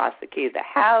car. She'd lost the key to the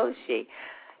house. She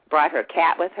brought her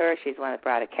cat with her. She's the one that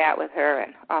brought a cat with her,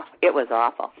 and it was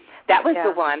awful. That was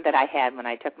the one that I had when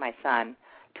I took my son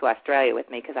to Australia with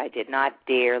me, because I did not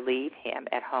dare leave him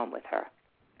at home with her.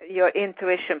 Your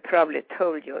intuition probably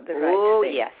told you the right thing. Oh,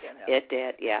 yes, it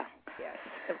did, yeah. Yes.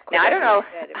 Now, I don't know.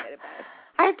 Very, very bad.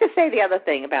 I have to say the other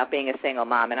thing about being a single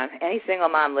mom, and any single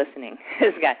mom listening,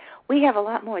 we have a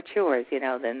lot more chores,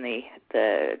 than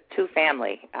the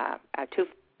two-parent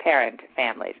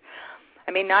families.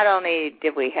 I mean, not only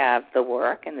did we have the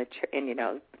work and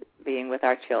being with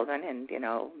our children and,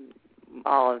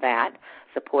 all of that,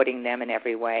 supporting them in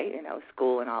every way,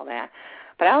 school and all that,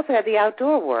 but I also had the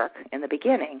outdoor work in the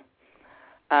beginning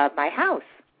of my house,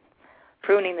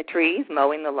 pruning the trees,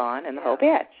 mowing the lawn, and the whole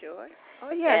bit. Sure.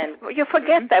 Oh, yes. And you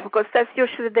forget that, because that's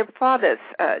usually the father's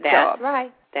job.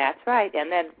 That's right.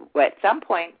 And then at some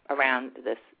point around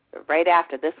this, right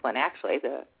after this one, actually,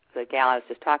 the gal I was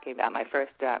just talking about, my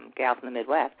first gal from the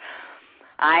Midwest,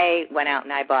 I went out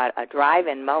and I bought a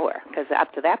drive-in mower, because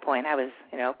up to that point I was,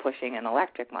 pushing an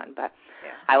electric one. But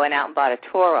I went out and bought a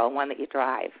Toro, one that you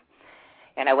drive.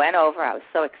 And I went over. I was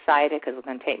so excited because it was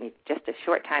going to take me just a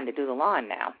short time to do the lawn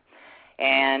now.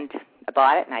 And I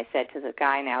bought it, and I said to the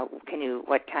guy, now,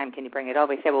 what time can you bring it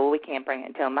over? He said, well, we can't bring it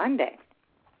until Monday.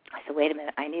 I said, wait a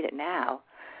minute, I need it now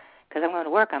because I'm going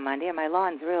to work on Monday, and my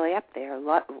lawn's really up there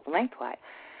lengthwise.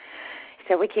 He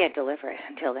said, we can't deliver it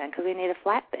until then because we need a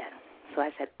flatbed. So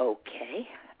I said, okay,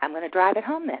 I'm going to drive it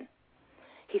home then.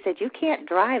 He said, you can't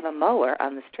drive a mower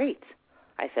on the streets.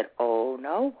 I said, oh,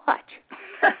 no, watch.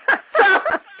 So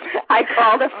I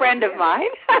called a friend of mine,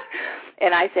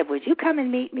 and I said, would you come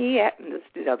and meet me at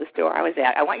the store I was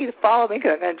at? I want you to follow me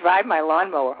because I'm going to drive my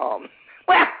lawnmower home.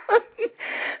 Well,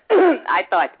 I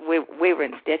thought we were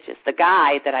in stitches. The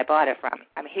guy that I bought it from,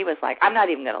 he was like, I'm not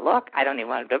even going to look. I don't even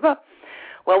want to look.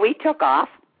 Well, we took off.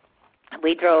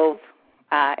 We drove,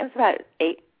 it was about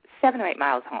 7 or 8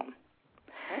 miles home.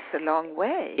 That's a long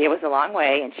way. It was a long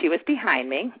way, and she was behind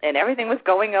me, and everything was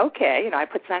going okay. I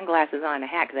put sunglasses on and a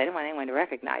hat because I didn't want anyone to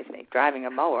recognize me driving a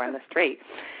mower on the street.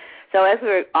 So as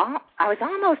I was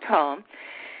almost home,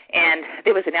 and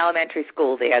there was an elementary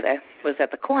school there that was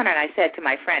at the corner, and I said to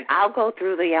my friend, I'll go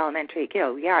through the elementary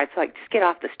yard so I could just get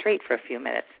off the street for a few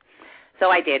minutes. So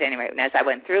I did anyway, and as I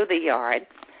went through the yard,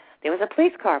 there was a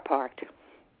police car parked.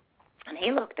 And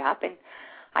he looked up, and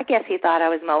I guess he thought I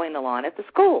was mowing the lawn at the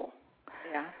school.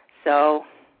 Yeah. So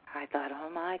I thought, oh,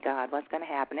 my God, what's going to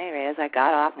happen? Anyway, as I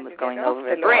got off and was going over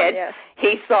the bridge, yes,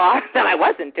 he saw that I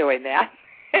wasn't doing that,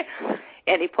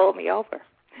 and he pulled me over.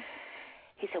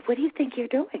 He said, what do you think you're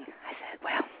doing? I said,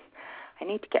 well, I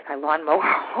need to get my lawnmower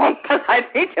home because I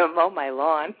need to mow my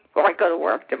lawn before I go to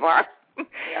work tomorrow.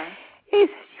 Yeah. He said,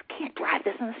 you can't drive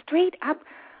this on the street. I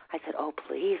said, oh,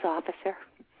 please, officer.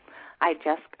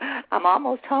 I'm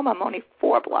almost home. I'm only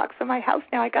 4 blocks from my house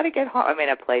now. I got to get home.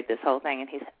 I played this whole thing, and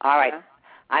he said, all right,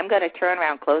 I'm going to turn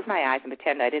around, close my eyes, and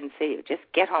pretend I didn't see you. Just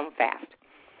get home fast.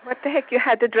 What the heck? You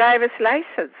had the driver's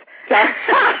license.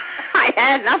 I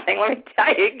had nothing. Let me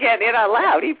tell you again, in out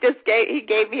loud. He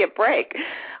gave me a break.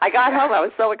 I got home. I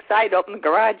was so excited, opened the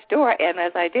garage door, and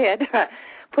as I did,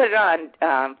 put it on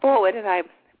forward, and I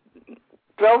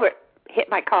drove it, hit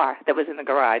my car that was in the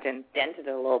garage, and dented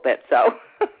it a little bit, so...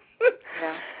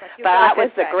 Yeah. But that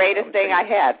was the greatest thing I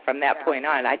had from that point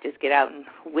on. I'd just get out and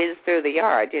whiz through the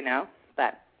yard,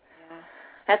 But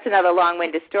that's another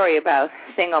long-winded story about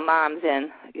single moms and,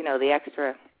 the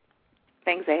extra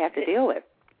things they have to deal with.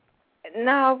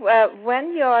 Now,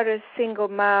 when you're a single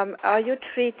mom, are you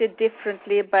treated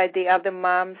differently by the other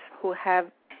moms who have,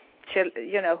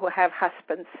 who have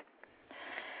husbands?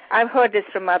 I've heard this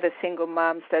from other single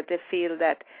moms that they feel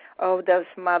that, those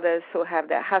mothers who have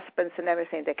their husbands and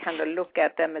everything, they kind of look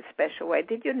at them in a special way.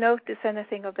 Did you notice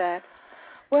anything of that?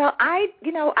 Well, I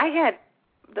had,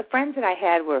 the friends that I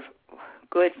had were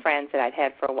good friends that I'd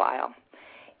had for a while.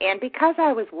 And because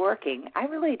I was working, I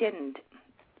really didn't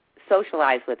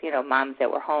socialize with, moms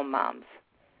that were home moms.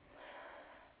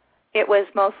 It was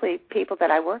mostly people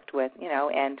that I worked with,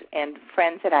 and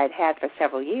friends that I'd had for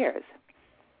several years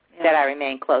that I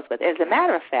remained close with. As a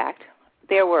matter of fact,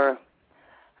 there were,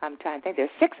 I'm trying to think, there's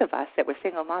 6 of us that were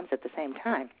single moms at the same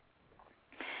time.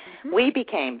 Mm-hmm. We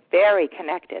became very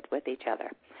connected with each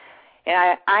other.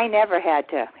 And I never had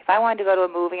to, if I wanted to go to a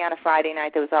movie on a Friday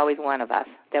night, there was always one of us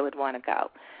that would want to go.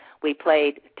 We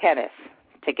played tennis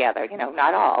together,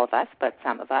 not all of us, but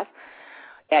some of us.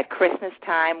 At Christmas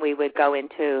time, we would go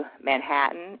into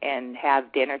Manhattan and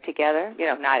have dinner together.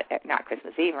 Not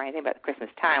Christmas Eve or anything, but Christmas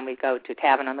time, we'd go to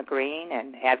Tavern on the Green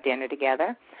and have dinner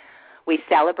together. We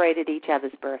celebrated each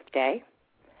other's birthday.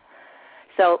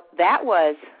 So that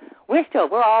was, we're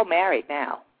all married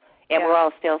now, and we're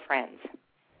all still friends.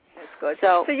 That's good.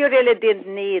 So you really didn't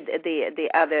need the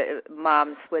other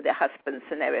moms with their husbands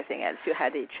and everything else. You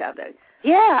had each other.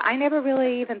 Yeah, I never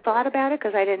really even thought about it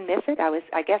because I didn't miss it.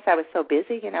 I guess I was so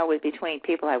busy, with between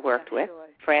people I worked with,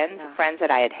 friends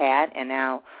that I had, and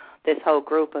now this whole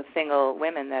group of single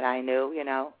women that I knew,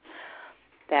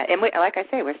 that, and like I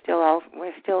say, we're still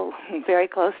very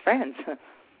close friends.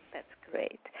 That's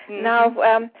great. Mm-hmm.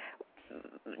 Now,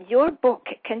 your book,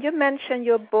 can you mention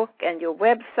your book and your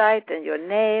website and your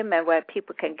name and where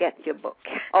people can get your book?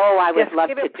 Oh, I would love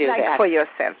to do that. Plug for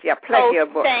yourself. Yeah, plug your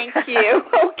book. Thank you.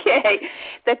 Okay.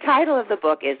 The title of the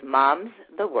book is Mom's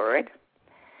the Word,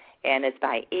 and it's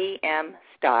by E.M.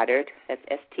 Stoddard. That's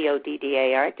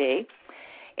Stoddard.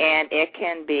 And it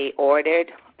can be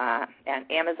ordered on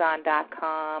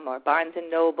Amazon.com or Barnes &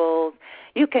 Noble.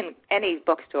 Any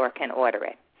bookstore can order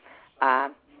it.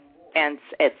 And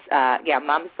it's,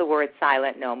 Mom's the Word,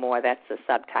 Silent No More. That's the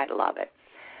subtitle of it.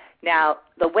 Now,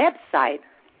 the website,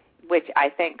 which I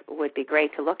think would be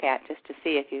great to look at just to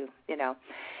see if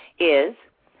is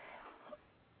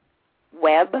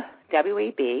web.me.com/,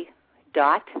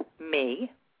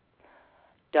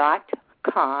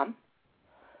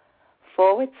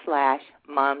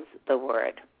 /Mums the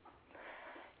Word.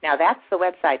 Now, that's the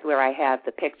website where I have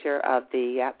the picture of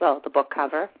the book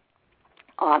cover,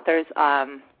 author's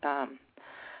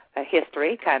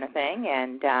history kind of thing,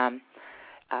 and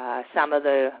some of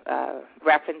the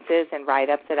references and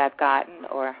write-ups that I've gotten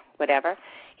or whatever,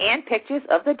 and pictures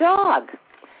of the dog.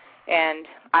 And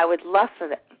I would love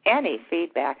for any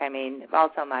feedback. I mean,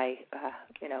 also my,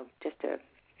 just to,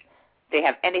 they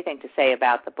have anything to say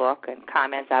about the book and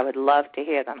comments, I would love to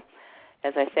hear them.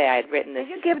 As I say, I had written this.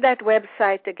 Can you give that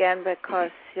website again,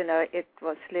 because, it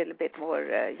was a little bit more,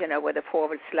 with a /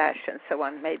 and so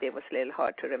on. Maybe it was a little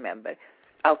hard to remember.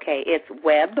 Okay, it's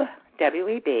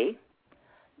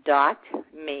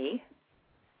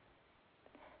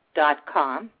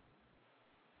web.me.com,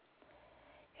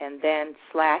 and then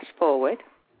 //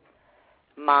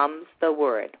 Mums the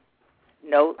Word.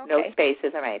 No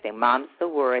spaces or anything. Mums the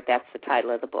Word, that's the title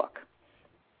of the book.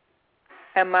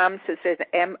 And Mums is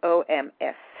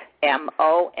M-O-M-S.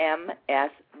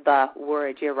 M-O-M-S, the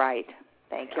Word, you're right.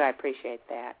 Thank you, I appreciate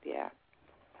that, yeah.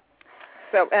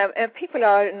 So people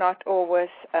are not always,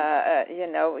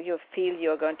 you feel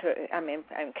you're going to, I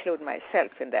include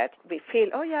myself in that. We feel,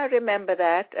 oh, yeah, I remember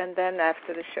that, and then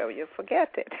after the show you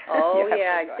forget it. Oh,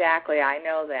 yeah, exactly. I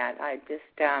know that. I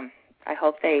just, I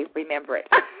hope they remember it.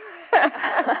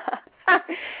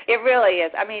 It really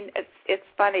is. I mean, it's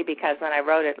funny because when I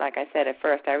wrote it, like I said at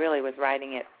first, I really was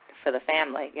writing it for the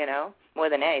family, more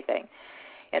than anything.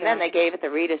 And then they gave it the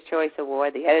Reader's Choice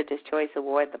Award, the Editor's Choice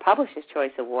Award, the Publisher's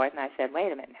Choice Award, and I said,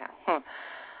 wait a minute now.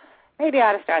 Maybe I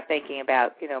ought to start thinking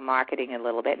about, marketing it a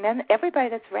little bit. And then everybody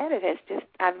that's read it has just,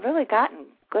 I've really gotten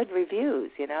good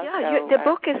reviews, Yeah, so, the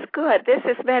book is good. This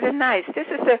is very nice. This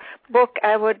is a book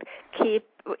I would keep,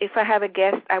 if I have a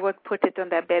guest, I would put it on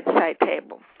their bedside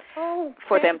table.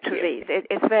 For them to read.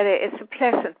 It's a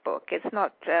pleasant book. It's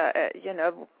not,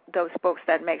 those books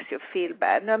that makes you feel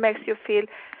bad. No, it makes you feel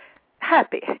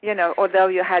happy, although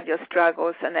you had your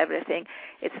struggles and everything.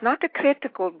 It's not a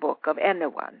critical book of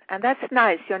anyone. And that's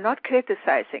nice. You're not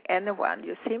criticizing anyone.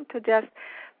 You seem to just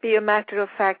be a matter of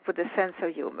fact with a sense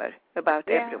of humor about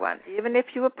everyone, even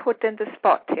if you were put in the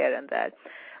spot here and there.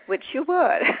 Which you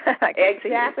were.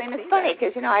 Exactly, and it's funny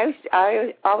because,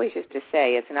 I always used to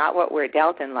say it's not what we're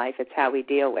dealt in life, it's how we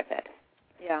deal with it.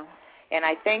 Yeah. And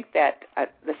I think that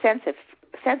the sense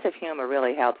of humor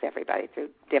really helps everybody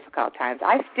through difficult times.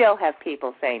 I still have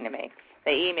people saying to me,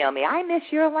 they email me, I miss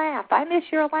your laugh,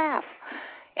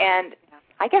 And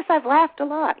I guess I've laughed a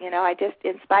lot, I just,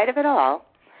 in spite of it all,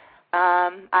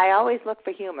 I always look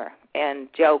for humor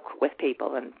and joke with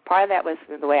people, and part of that was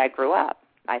the way I grew up,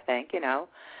 I think,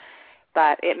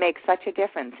 But it makes such a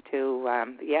difference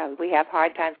to, we have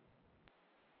hard times,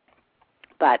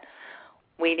 but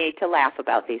we need to laugh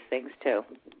about these things too.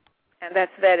 And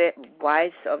that's very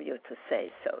wise of you to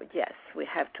say so. Yes, we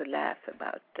have to laugh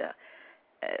about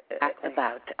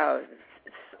our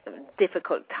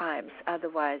difficult times.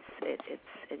 Otherwise,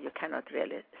 you cannot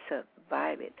really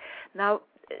survive it. Now,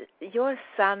 your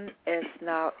son is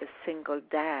now a single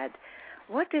dad.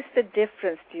 What is the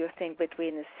difference, do you think,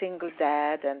 between a single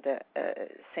dad and a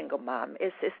single mom?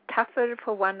 Is it tougher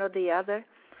for one or the other?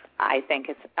 I think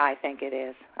it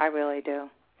is. I really do.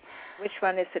 Which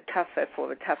one is it tougher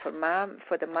for? Tougher mom,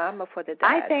 for the mom or for the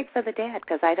dad? I think for the dad,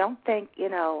 because I don't think,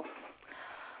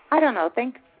 I don't know,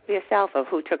 think yourself of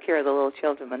who took care of the little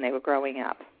children when they were growing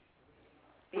up.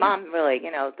 Yeah. Mom really,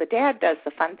 the dad does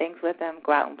the fun things with them,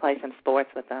 go out and play some sports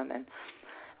with them,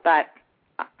 but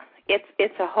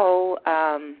it's a whole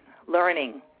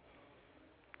learning.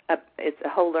 It's a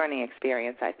whole learning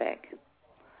experience, I think,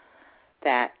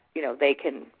 that they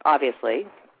can obviously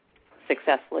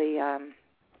successfully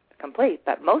complete.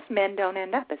 But most men don't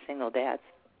end up as single dads.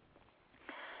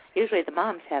 Usually, the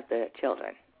moms have the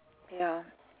children. Yeah.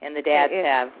 And the dads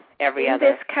have every other. In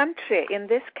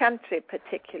this country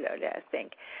particularly, I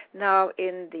think. Now,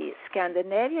 in the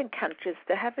Scandinavian countries,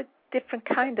 they have a different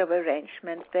kind of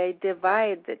arrangement. They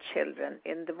divide the children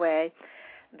in the way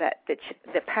that the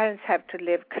parents have to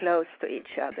live close to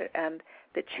each other, and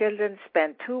the children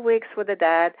spend 2 weeks with the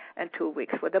dad and 2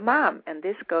 weeks with the mom, and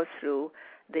this goes through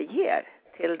the year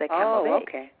till they come of age. Oh,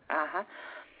 okay. Uh-huh.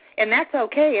 And that's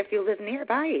okay if you live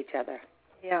nearby each other.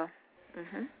 Yeah.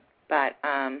 Mm-hmm. But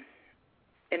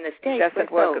in the States, it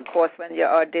doesn't work, of course, when you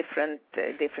are different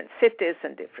cities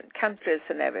and different countries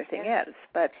and everything else.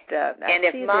 But and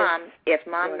if mom, that's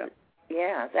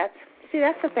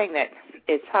the thing that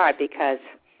it's hard, because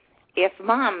if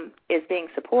mom is being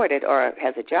supported or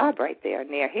has a job right there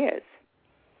near his,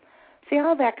 see,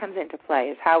 all that comes into play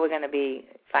is how we're going to be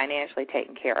financially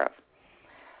taken care of.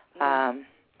 Mm-hmm.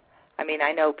 I mean,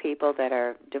 I know people that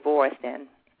are divorced and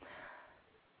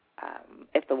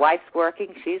if the wife's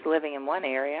working, she's living in one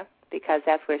area because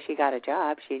that's where she got a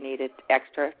job. She needed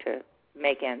extra to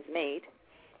make ends meet.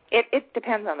 It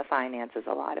depends on the finances,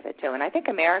 a lot of it, too. And I think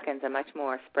Americans are much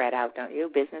more spread out, don't you,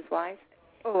 business-wise?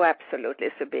 Oh, absolutely.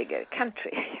 It's a bigger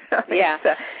country. Yeah.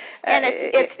 And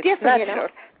it's different, natural.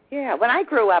 Yeah, when I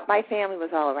grew up, my family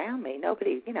was all around me.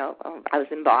 Nobody, I was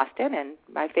in Boston, and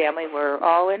my family were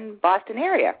all in Boston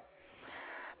area.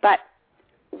 But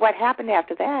what happened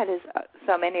after that is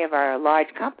so many of our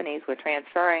large companies were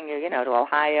transferring you, to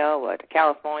Ohio or to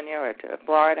California or to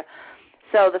Florida.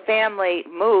 So the family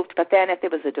moved, but then if there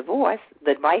was a divorce,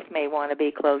 the wife may want to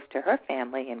be close to her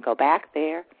family and go back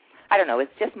there. I don't know.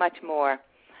 It's just much more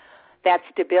that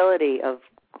stability of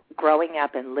growing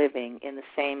up and living in the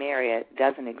same area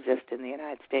doesn't exist in the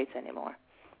United States anymore,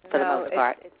 for the most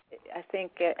part. I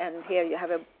think, and here you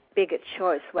have a bigger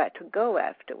choice where to go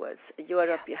afterwards.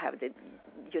 Europe, you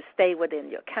stay within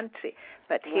your country,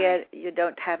 but here you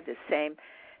don't have the same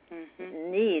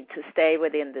need to stay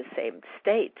within the same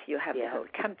state. You have the whole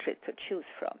country to choose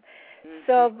from.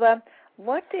 So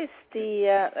what is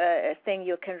the thing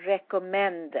you can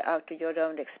recommend out of your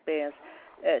own experience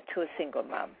to a single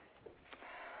mom?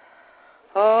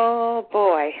 Oh,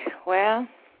 boy. Well,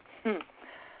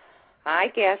 I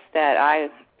guess that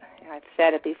I've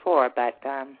said it before, but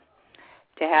to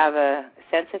have a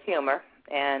sense of humor,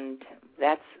 and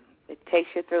it takes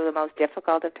you through the most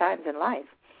difficult of times in life.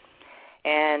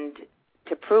 And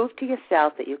to prove to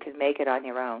yourself that you can make it on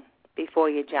your own before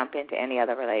you jump into any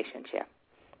other relationship.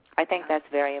 I think that's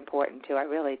very important, too. I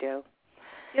really do.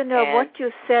 What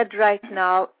you said right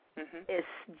now is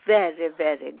very,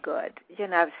 very good.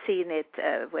 I've seen it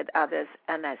with others,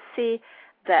 and I see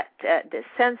that the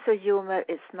sense of humor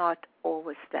is not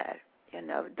always there.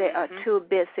 They are too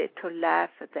busy to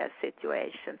laugh at their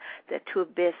situation. They're too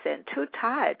busy and too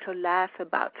tired to laugh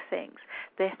about things.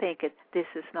 They think this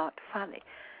is not funny.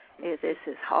 This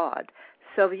is hard.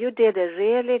 So you did a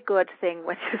really good thing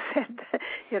when you said,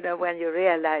 when you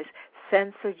realize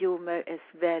sense of humor is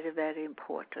very, very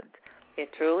important. It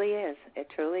truly is. It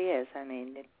truly is. I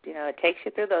mean, it takes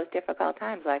you through those difficult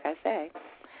times, like I say.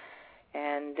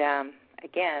 And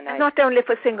again, not only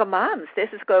for single moms. This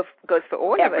goes for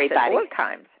all everybody. Of us at all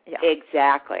times. Yeah.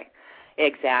 Exactly.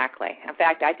 In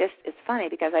fact, it's funny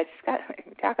because I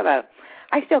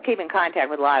still keep in contact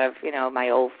with a lot of, my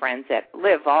old friends that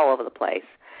live all over the place.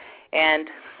 And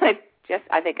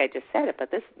I think I just said it,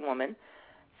 but this woman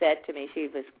said to me, she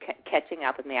was catching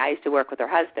up with me. I used to work with her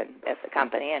husband at the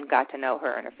company and got to know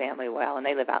her and her family well, and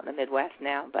they live out in the Midwest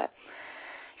now. But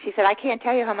she said, I can't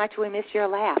tell you how much we miss your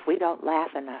laugh. We don't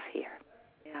laugh enough here.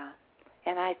 Yeah.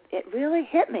 And it really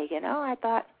hit me, I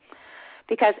thought,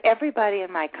 because everybody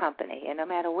in my company, and no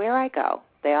matter where I go,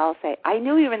 they all say, I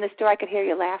knew you were in the store, I could hear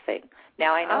you laughing.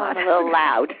 Now I know I'm a little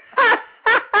loud.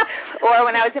 Or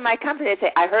when I was in my company, they'd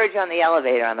say, I heard you on the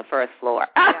elevator on the first floor.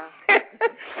 Yeah.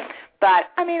 But,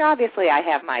 I mean, obviously I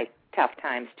have my tough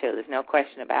times, too. There's no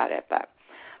question about it. But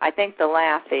I think the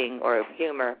laughing or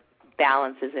humor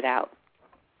balances it out.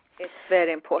 It's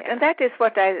very important. Yeah. And that is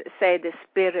what I say, the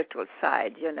spiritual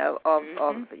side, of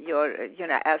your,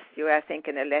 asked you, I think,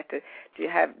 in a letter,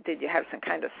 did you have some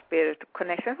kind of spiritual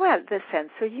connection? Well, the sense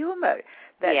of humor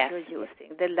that you're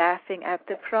using, the laughing at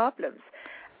the problems.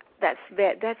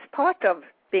 That's part of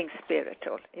being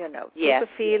spiritual, Yes. People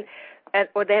feel,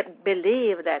 or they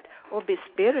believe that, be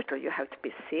spiritual, you have to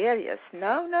be serious.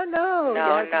 No. You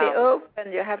have to be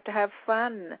open. You have to have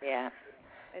fun. Yeah.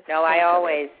 I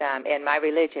always, and my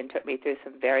religion took me through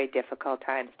some very difficult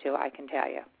times, too, I can tell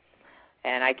you.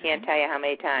 And I can't tell you how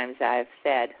many times I've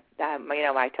said,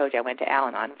 I told you I went to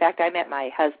Al-Anon. In fact, I met my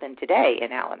husband today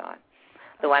in Al-Anon,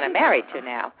 the one I'm married to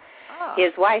now.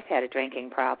 His wife had a drinking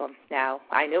problem. Now,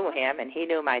 I knew him, and he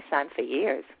knew my son for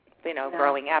years,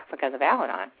 growing up because of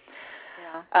Al-Anon.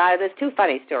 Yeah. There's two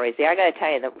funny stories there. I got to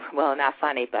tell you, not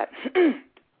funny, but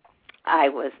I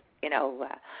was,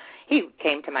 he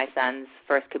came to my son's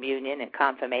first communion and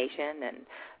confirmation and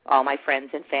all my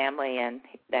friends and family, and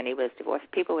then he was divorced.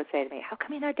 People would say to me, how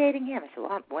come you're not dating him? I said,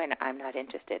 well, I'm not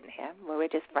interested in him. Well, we're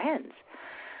just friends.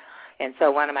 And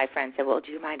so one of my friends said, well,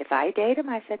 do you mind if I date him?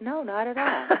 I said, no, not at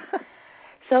all.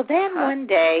 So then one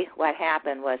day what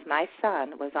happened was my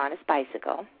son was on his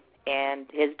bicycle, and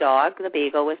his dog, the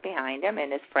beagle, was behind him,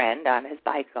 and his friend on his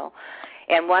bicycle.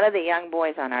 And one of the young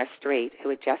boys on our street, who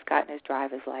had just gotten his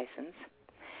driver's license,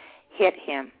 hit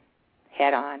him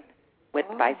head on with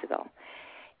the bicycle.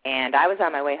 And I was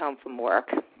on my way home from work.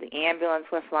 The ambulance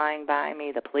were flying by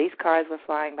me. The police cars were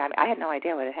flying by me. I had no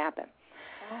idea what had happened.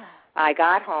 I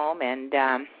got home, and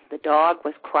the dog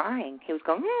was crying. He was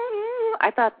going,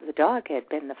 I thought the dog had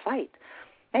been in the fight.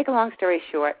 Make a long story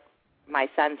short, my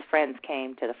son's friends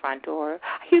came to the front door. Are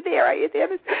you there? Are you there?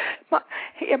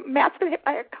 Matt's been hit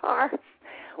by a car.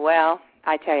 Well,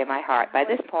 I tell you, my heart. By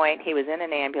this point, he was in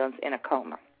an ambulance in a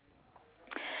coma.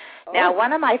 Oh. Now,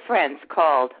 one of my friends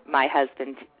called my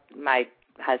husband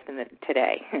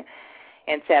today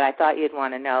and said, I thought you'd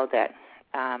want to know that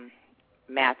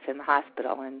Matt's in the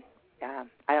hospital. And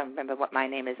I don't remember what my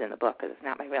name is in the book because it's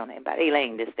not my real name, but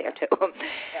Elaine is there, too.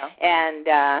 Yeah.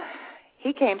 And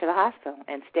he came to the hospital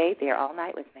and stayed there all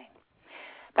night with me.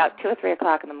 About 2 or 3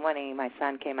 o'clock in the morning, my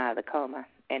son came out of the coma,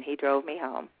 and he drove me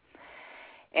home.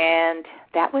 And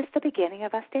that was the beginning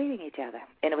of us dating each other.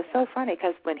 And it was so funny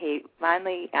because when he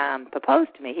finally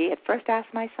proposed to me, he had first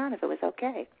asked my son if it was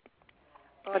okay.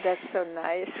 Oh, that's so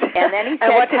nice. And then he said,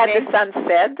 and what had the son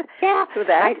said to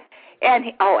that?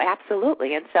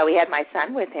 Absolutely. And so he had my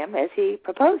son with him as he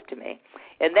proposed to me.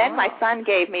 And then my son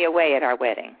gave me away at our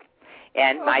wedding.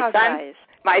 And my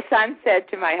son said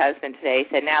to my husband today, he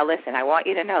said, now listen, I want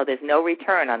you to know there's no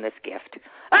return on this gift.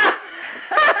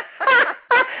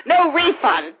 No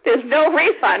refund. There's no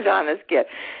refund on this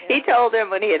gift. Yeah. He told him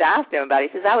when he had asked him about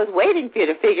it, he says, I was waiting for you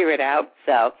to figure it out.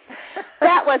 So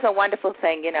that was a wonderful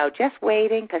thing, just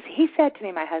waiting. Because he said to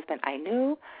me, my husband, I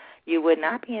knew you would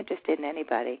not be interested in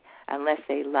anybody unless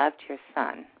they loved your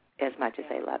son as much as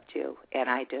they loved you. And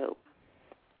I do.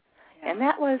 Yeah. And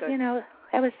that was,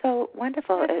 that was so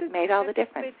wonderful. It made all the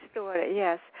difference. That's a good story,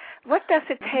 yes. What does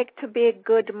it take to be a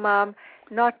good mom,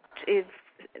 not in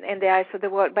the eyes of the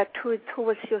world, but towards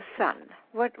your son?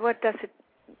 What does it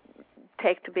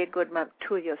take to be a good mom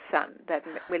to your son that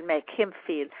will make him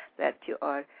feel that you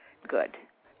are good?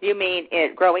 You mean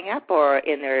growing up or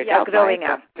in their adult growing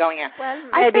life? Up. Growing up. Well,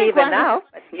 maybe even now.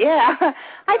 Yeah.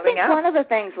 I think one of the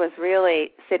things was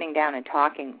really sitting down and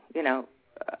talking,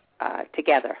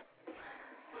 together.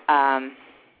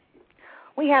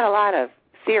 We had a lot of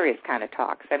serious kind of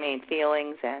talks. I mean,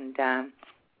 feelings and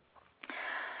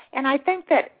I think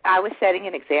that I was setting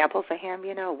an example for him,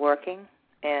 working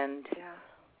and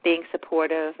being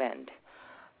supportive and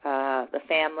the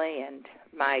family and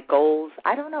my goals.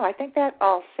 I don't know. I think that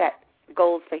all set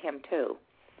goals for him, too,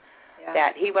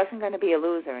 that he wasn't going to be a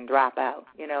loser and drop out,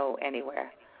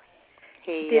 anywhere.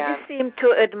 Did he seem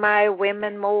to admire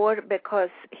women more because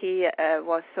he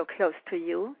was so close to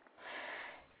you?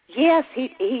 Yes,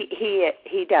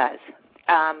 he does.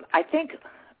 I think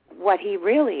what he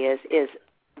really is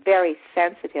very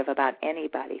sensitive about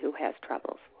anybody who has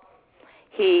troubles.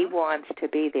 He wants to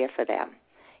be there for them.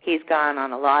 He's gone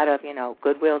on a lot of,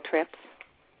 goodwill trips.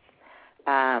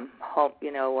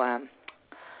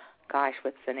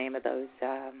 What's the name of those?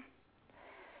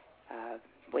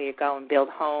 Where you go and build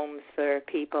homes for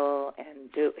people and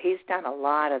he's done a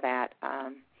lot of that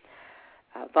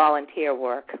volunteer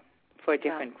work for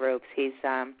different groups. He's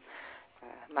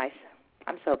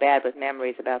I'm so bad with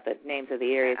memories about the names of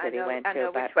the areas that he went to. I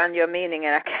know which one you're meaning,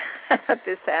 and I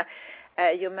cannot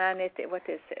humanity. What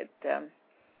is it?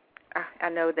 I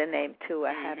know the name too.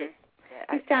 I have it.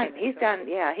 He's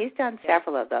done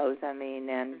several of those. I mean,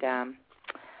 and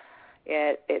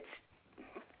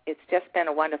it's just been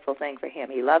a wonderful thing for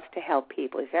him. He loves to help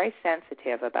people. He's very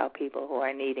sensitive about people who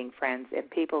are needing friends and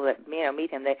people that meet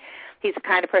him. He's the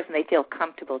kind of person they feel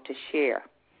comfortable to share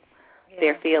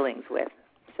their feelings with.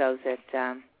 So that,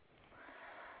 and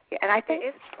I think,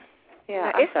 is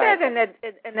there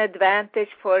an advantage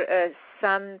for a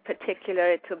son,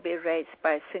 particularly, to be raised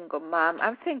by a single mom?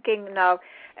 I'm thinking now,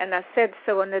 and I said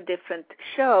so on a different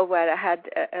show where I had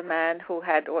a man who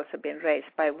had also been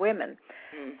raised by women,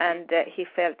 and he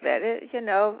felt very,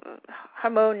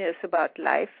 harmonious about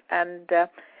life. And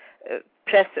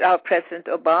our President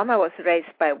Obama was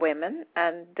raised by women,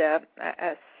 and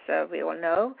as we all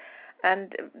know.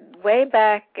 And way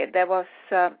back, there was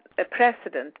a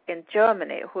president in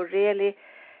Germany who really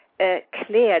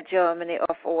cleared Germany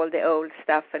of all the old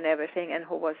stuff and everything, and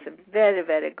who was a very,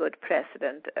 very good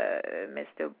president,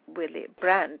 Mr. Willy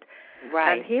Brandt.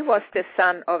 Right. And he was the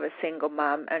son of a single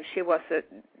mom, and she was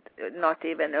not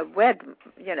even a wed,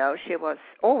 she was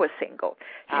always single.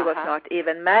 She was not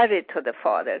even married to the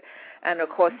father. And, of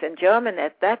course, in Germany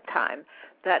at that time,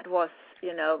 that was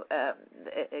a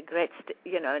great,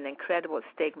 an incredible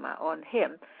stigma on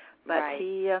him. But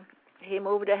he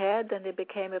moved ahead and he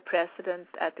became a president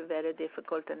at a very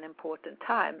difficult and important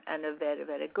time, and a very,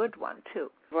 very good one, too.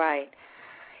 Right.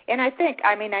 And I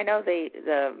know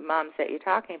the moms that you're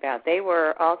talking about, they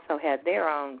also had their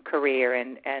own career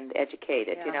and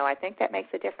educated. Yeah. I think that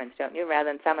makes a difference, don't you? Rather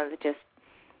than someone that just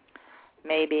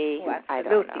maybe, absolutely. I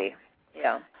don't know.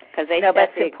 Yeah. But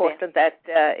it's important that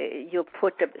you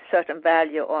put a certain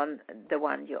value on the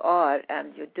one you are,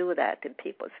 and you do that in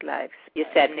people's lives. You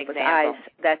set an example. Eyes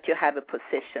that you have a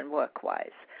position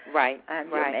work-wise. Right. And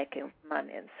you're making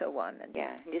money and so on. And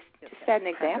just set an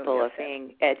example of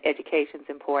being education's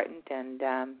important, and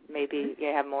maybe you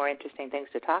have more interesting things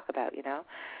to talk about,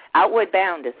 Outward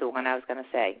Bound is the one I was going to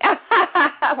say when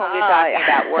we were talking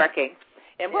about working.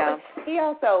 And he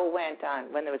also went on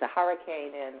when there was a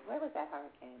hurricane in, where was that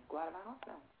hurricane? Guatemala?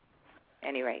 No. At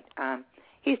any rate,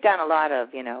 he's done a lot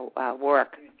of,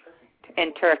 work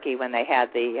in Turkey when they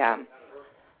had the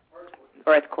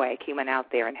earthquake. He went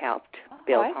out there and helped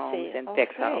build homes and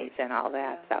fix homes and all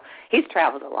that. So he's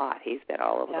traveled a lot. He's been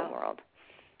all over the world.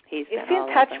 Is he in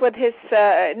touch with his,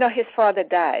 his father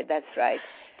died, that's right.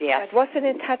 Yes. But wasn't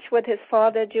in touch with his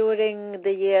father during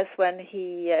the years when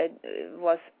he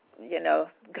was,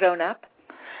 grown up?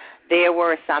 There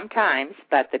were some times,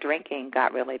 but the drinking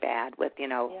got really bad with,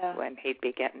 when he'd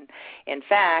be getting. In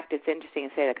fact, it's interesting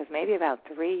to say that because maybe about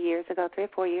 3 or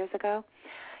 4 years ago,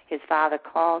 his father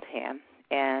called him,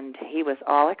 and he was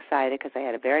all excited because they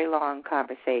had a very long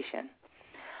conversation.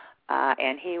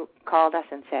 And he called us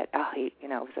and said, it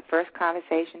was the first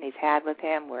conversation he's had with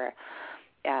him where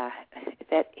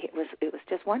that it was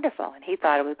just wonderful, and he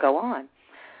thought it would go on.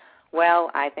 Well,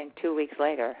 I think 2 weeks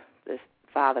later, this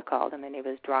father called him, and he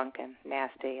was drunk and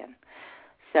nasty, and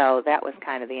so that was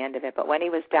kind of the end of it. But when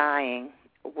he was dying,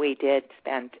 he did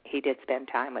spend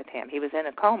time with him. He was in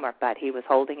a coma, but he was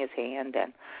holding his hand,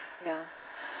 and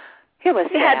it was.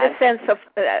 He had the sense of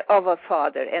a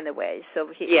father in a way, so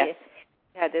he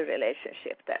had a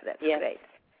relationship. That's great.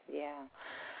 Yeah.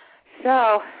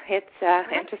 So it's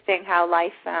interesting how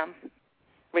life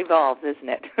revolves, isn't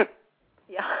it?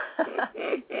 Yeah.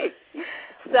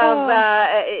 So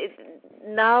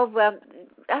now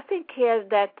I think here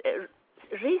that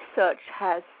research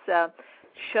has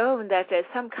shown that there's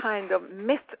some kind of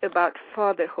myth about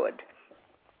fatherhood,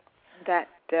 that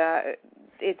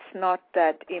it's not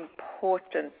that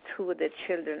important to the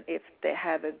children if they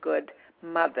have a good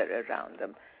mother around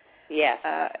them. Yes.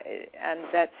 And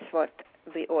that's what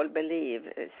we all believe.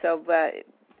 So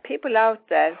people out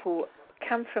there who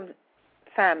come from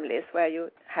families where you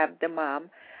have the mom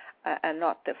and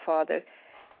not the father,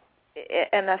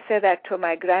 and I say that to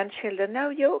my grandchildren, no,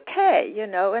 you're okay,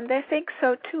 and they think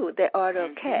so too. They are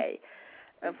okay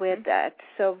with that.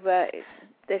 So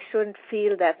they shouldn't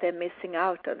feel that they're missing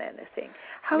out on anything.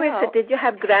 How is it? Did you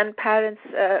have grandparents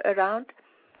around?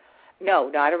 No,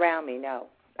 not around me, no.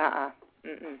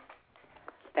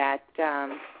 That,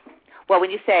 well, when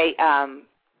you say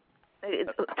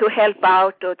to help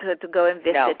out or to go and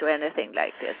visit or anything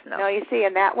like this, no? No, you see,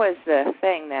 and that was the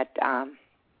thing that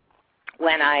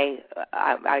when I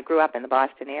grew up in the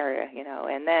Boston area,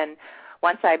 and then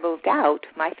once I moved out,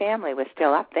 my family was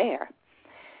still up there.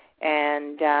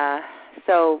 And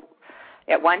so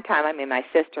at one time, my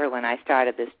sister, when I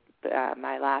started this,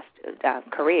 my last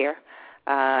career,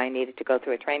 I needed to go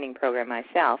through a training program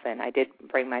myself, and I did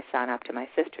bring my son up to my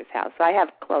sister's house. So I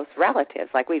have close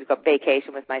relatives. Like we'd go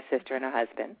vacation with my sister and her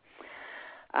husband.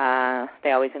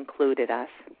 They always included us,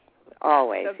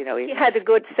 always. So you had a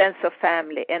good sense of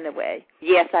family in a way.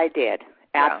 Yes, I did.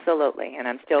 Absolutely, and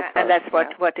I'm still close. And that's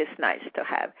what is nice to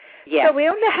have. Yes. So we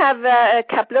only have a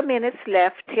couple of minutes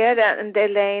left here, and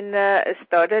Elaine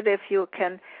Stoddard, if you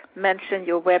can mention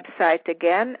your website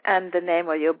again and the name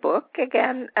of your book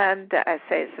again. And I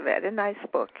say it's a very nice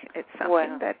book. It's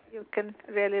something that you can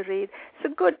really read. It's a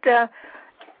good, how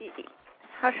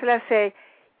shall I say,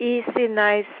 easy,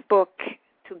 nice book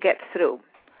to get through.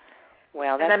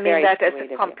 Well, that's and I mean that as a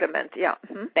compliment. Yeah.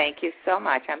 Mm-hmm. Thank you so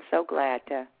much. I'm so glad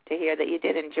to hear that you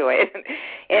did enjoy it.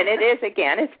 And it is,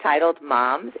 again, it's titled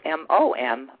Moms,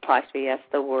 M-O-M',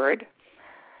 the word.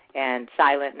 And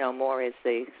Silent No More is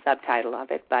the subtitle of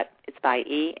it, but it's by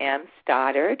E.M.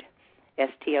 Stoddard,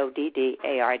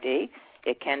 Stoddard.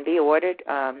 It can be ordered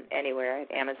anywhere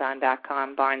at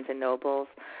Amazon.com, Barnes & Nobles.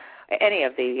 Any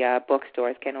of the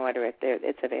bookstores can order it.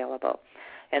 It's available.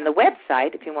 And the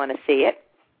website, if you want to see it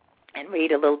and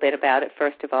read a little bit about it,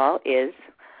 first of all, is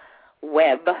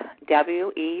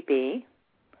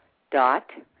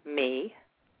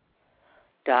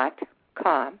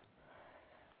web.me.com/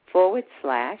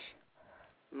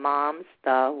 Moms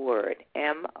the Word,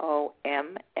 MOMSTHEWORD.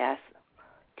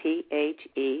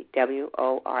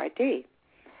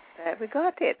 We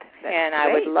got it. That's and great. I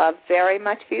would love very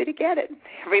much for you to get it,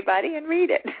 everybody, and read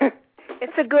it.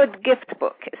 It's a good gift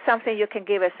book. It's something you can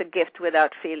give as a gift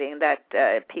without feeling that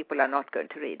people are not going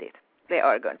to read it. They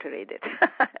are going to read it.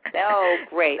 Oh,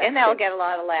 great. And they'll get a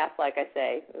lot of laughs, like I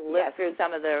say. Live through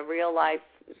some of the real-life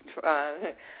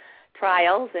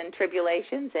trials and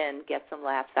tribulations and get some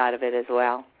laughs out of it as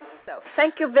well. So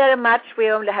thank you very much. We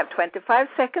only have 25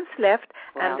 seconds left,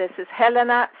 and this is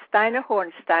Helena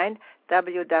Steiner-Hornstein,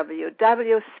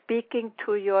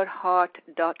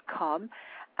 www.speakingtoyourheart.com,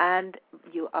 and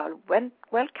you are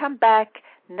welcome back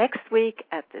next week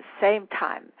at the same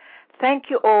time.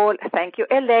 Thank you all. Thank you,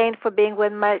 Elaine, for being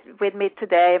with me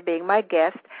today, being my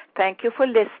guest. Thank you for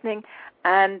listening,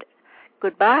 and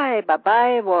goodbye,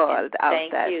 bye-bye, world out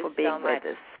there for being with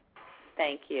us.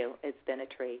 Thank you. It's been a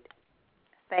treat.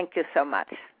 Thank you so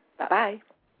much. Bye-bye.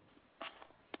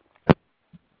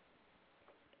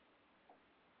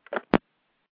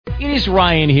 It is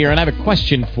Ryan here, and I have a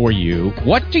question for you.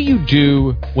 What do you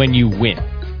do when you win?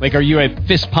 Like, are you a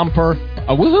fist pumper,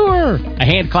 a woohooer, a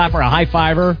hand clapper, a high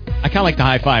fiver? I kind of like the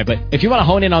high five, but if you want to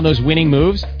hone in on those winning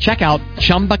moves, check out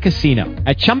Chumba Casino.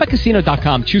 At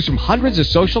ChumbaCasino.com, choose from hundreds of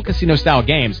social casino-style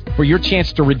games for your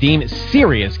chance to redeem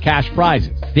serious cash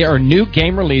prizes. There are new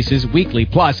game releases weekly,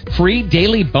 plus free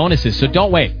daily bonuses, so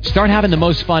don't wait. Start having the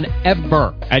most fun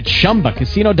ever at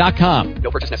ChumbaCasino.com.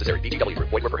 No purchase necessary. VGW Group.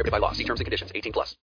 Void where prohibited by law. See terms and conditions. 18+.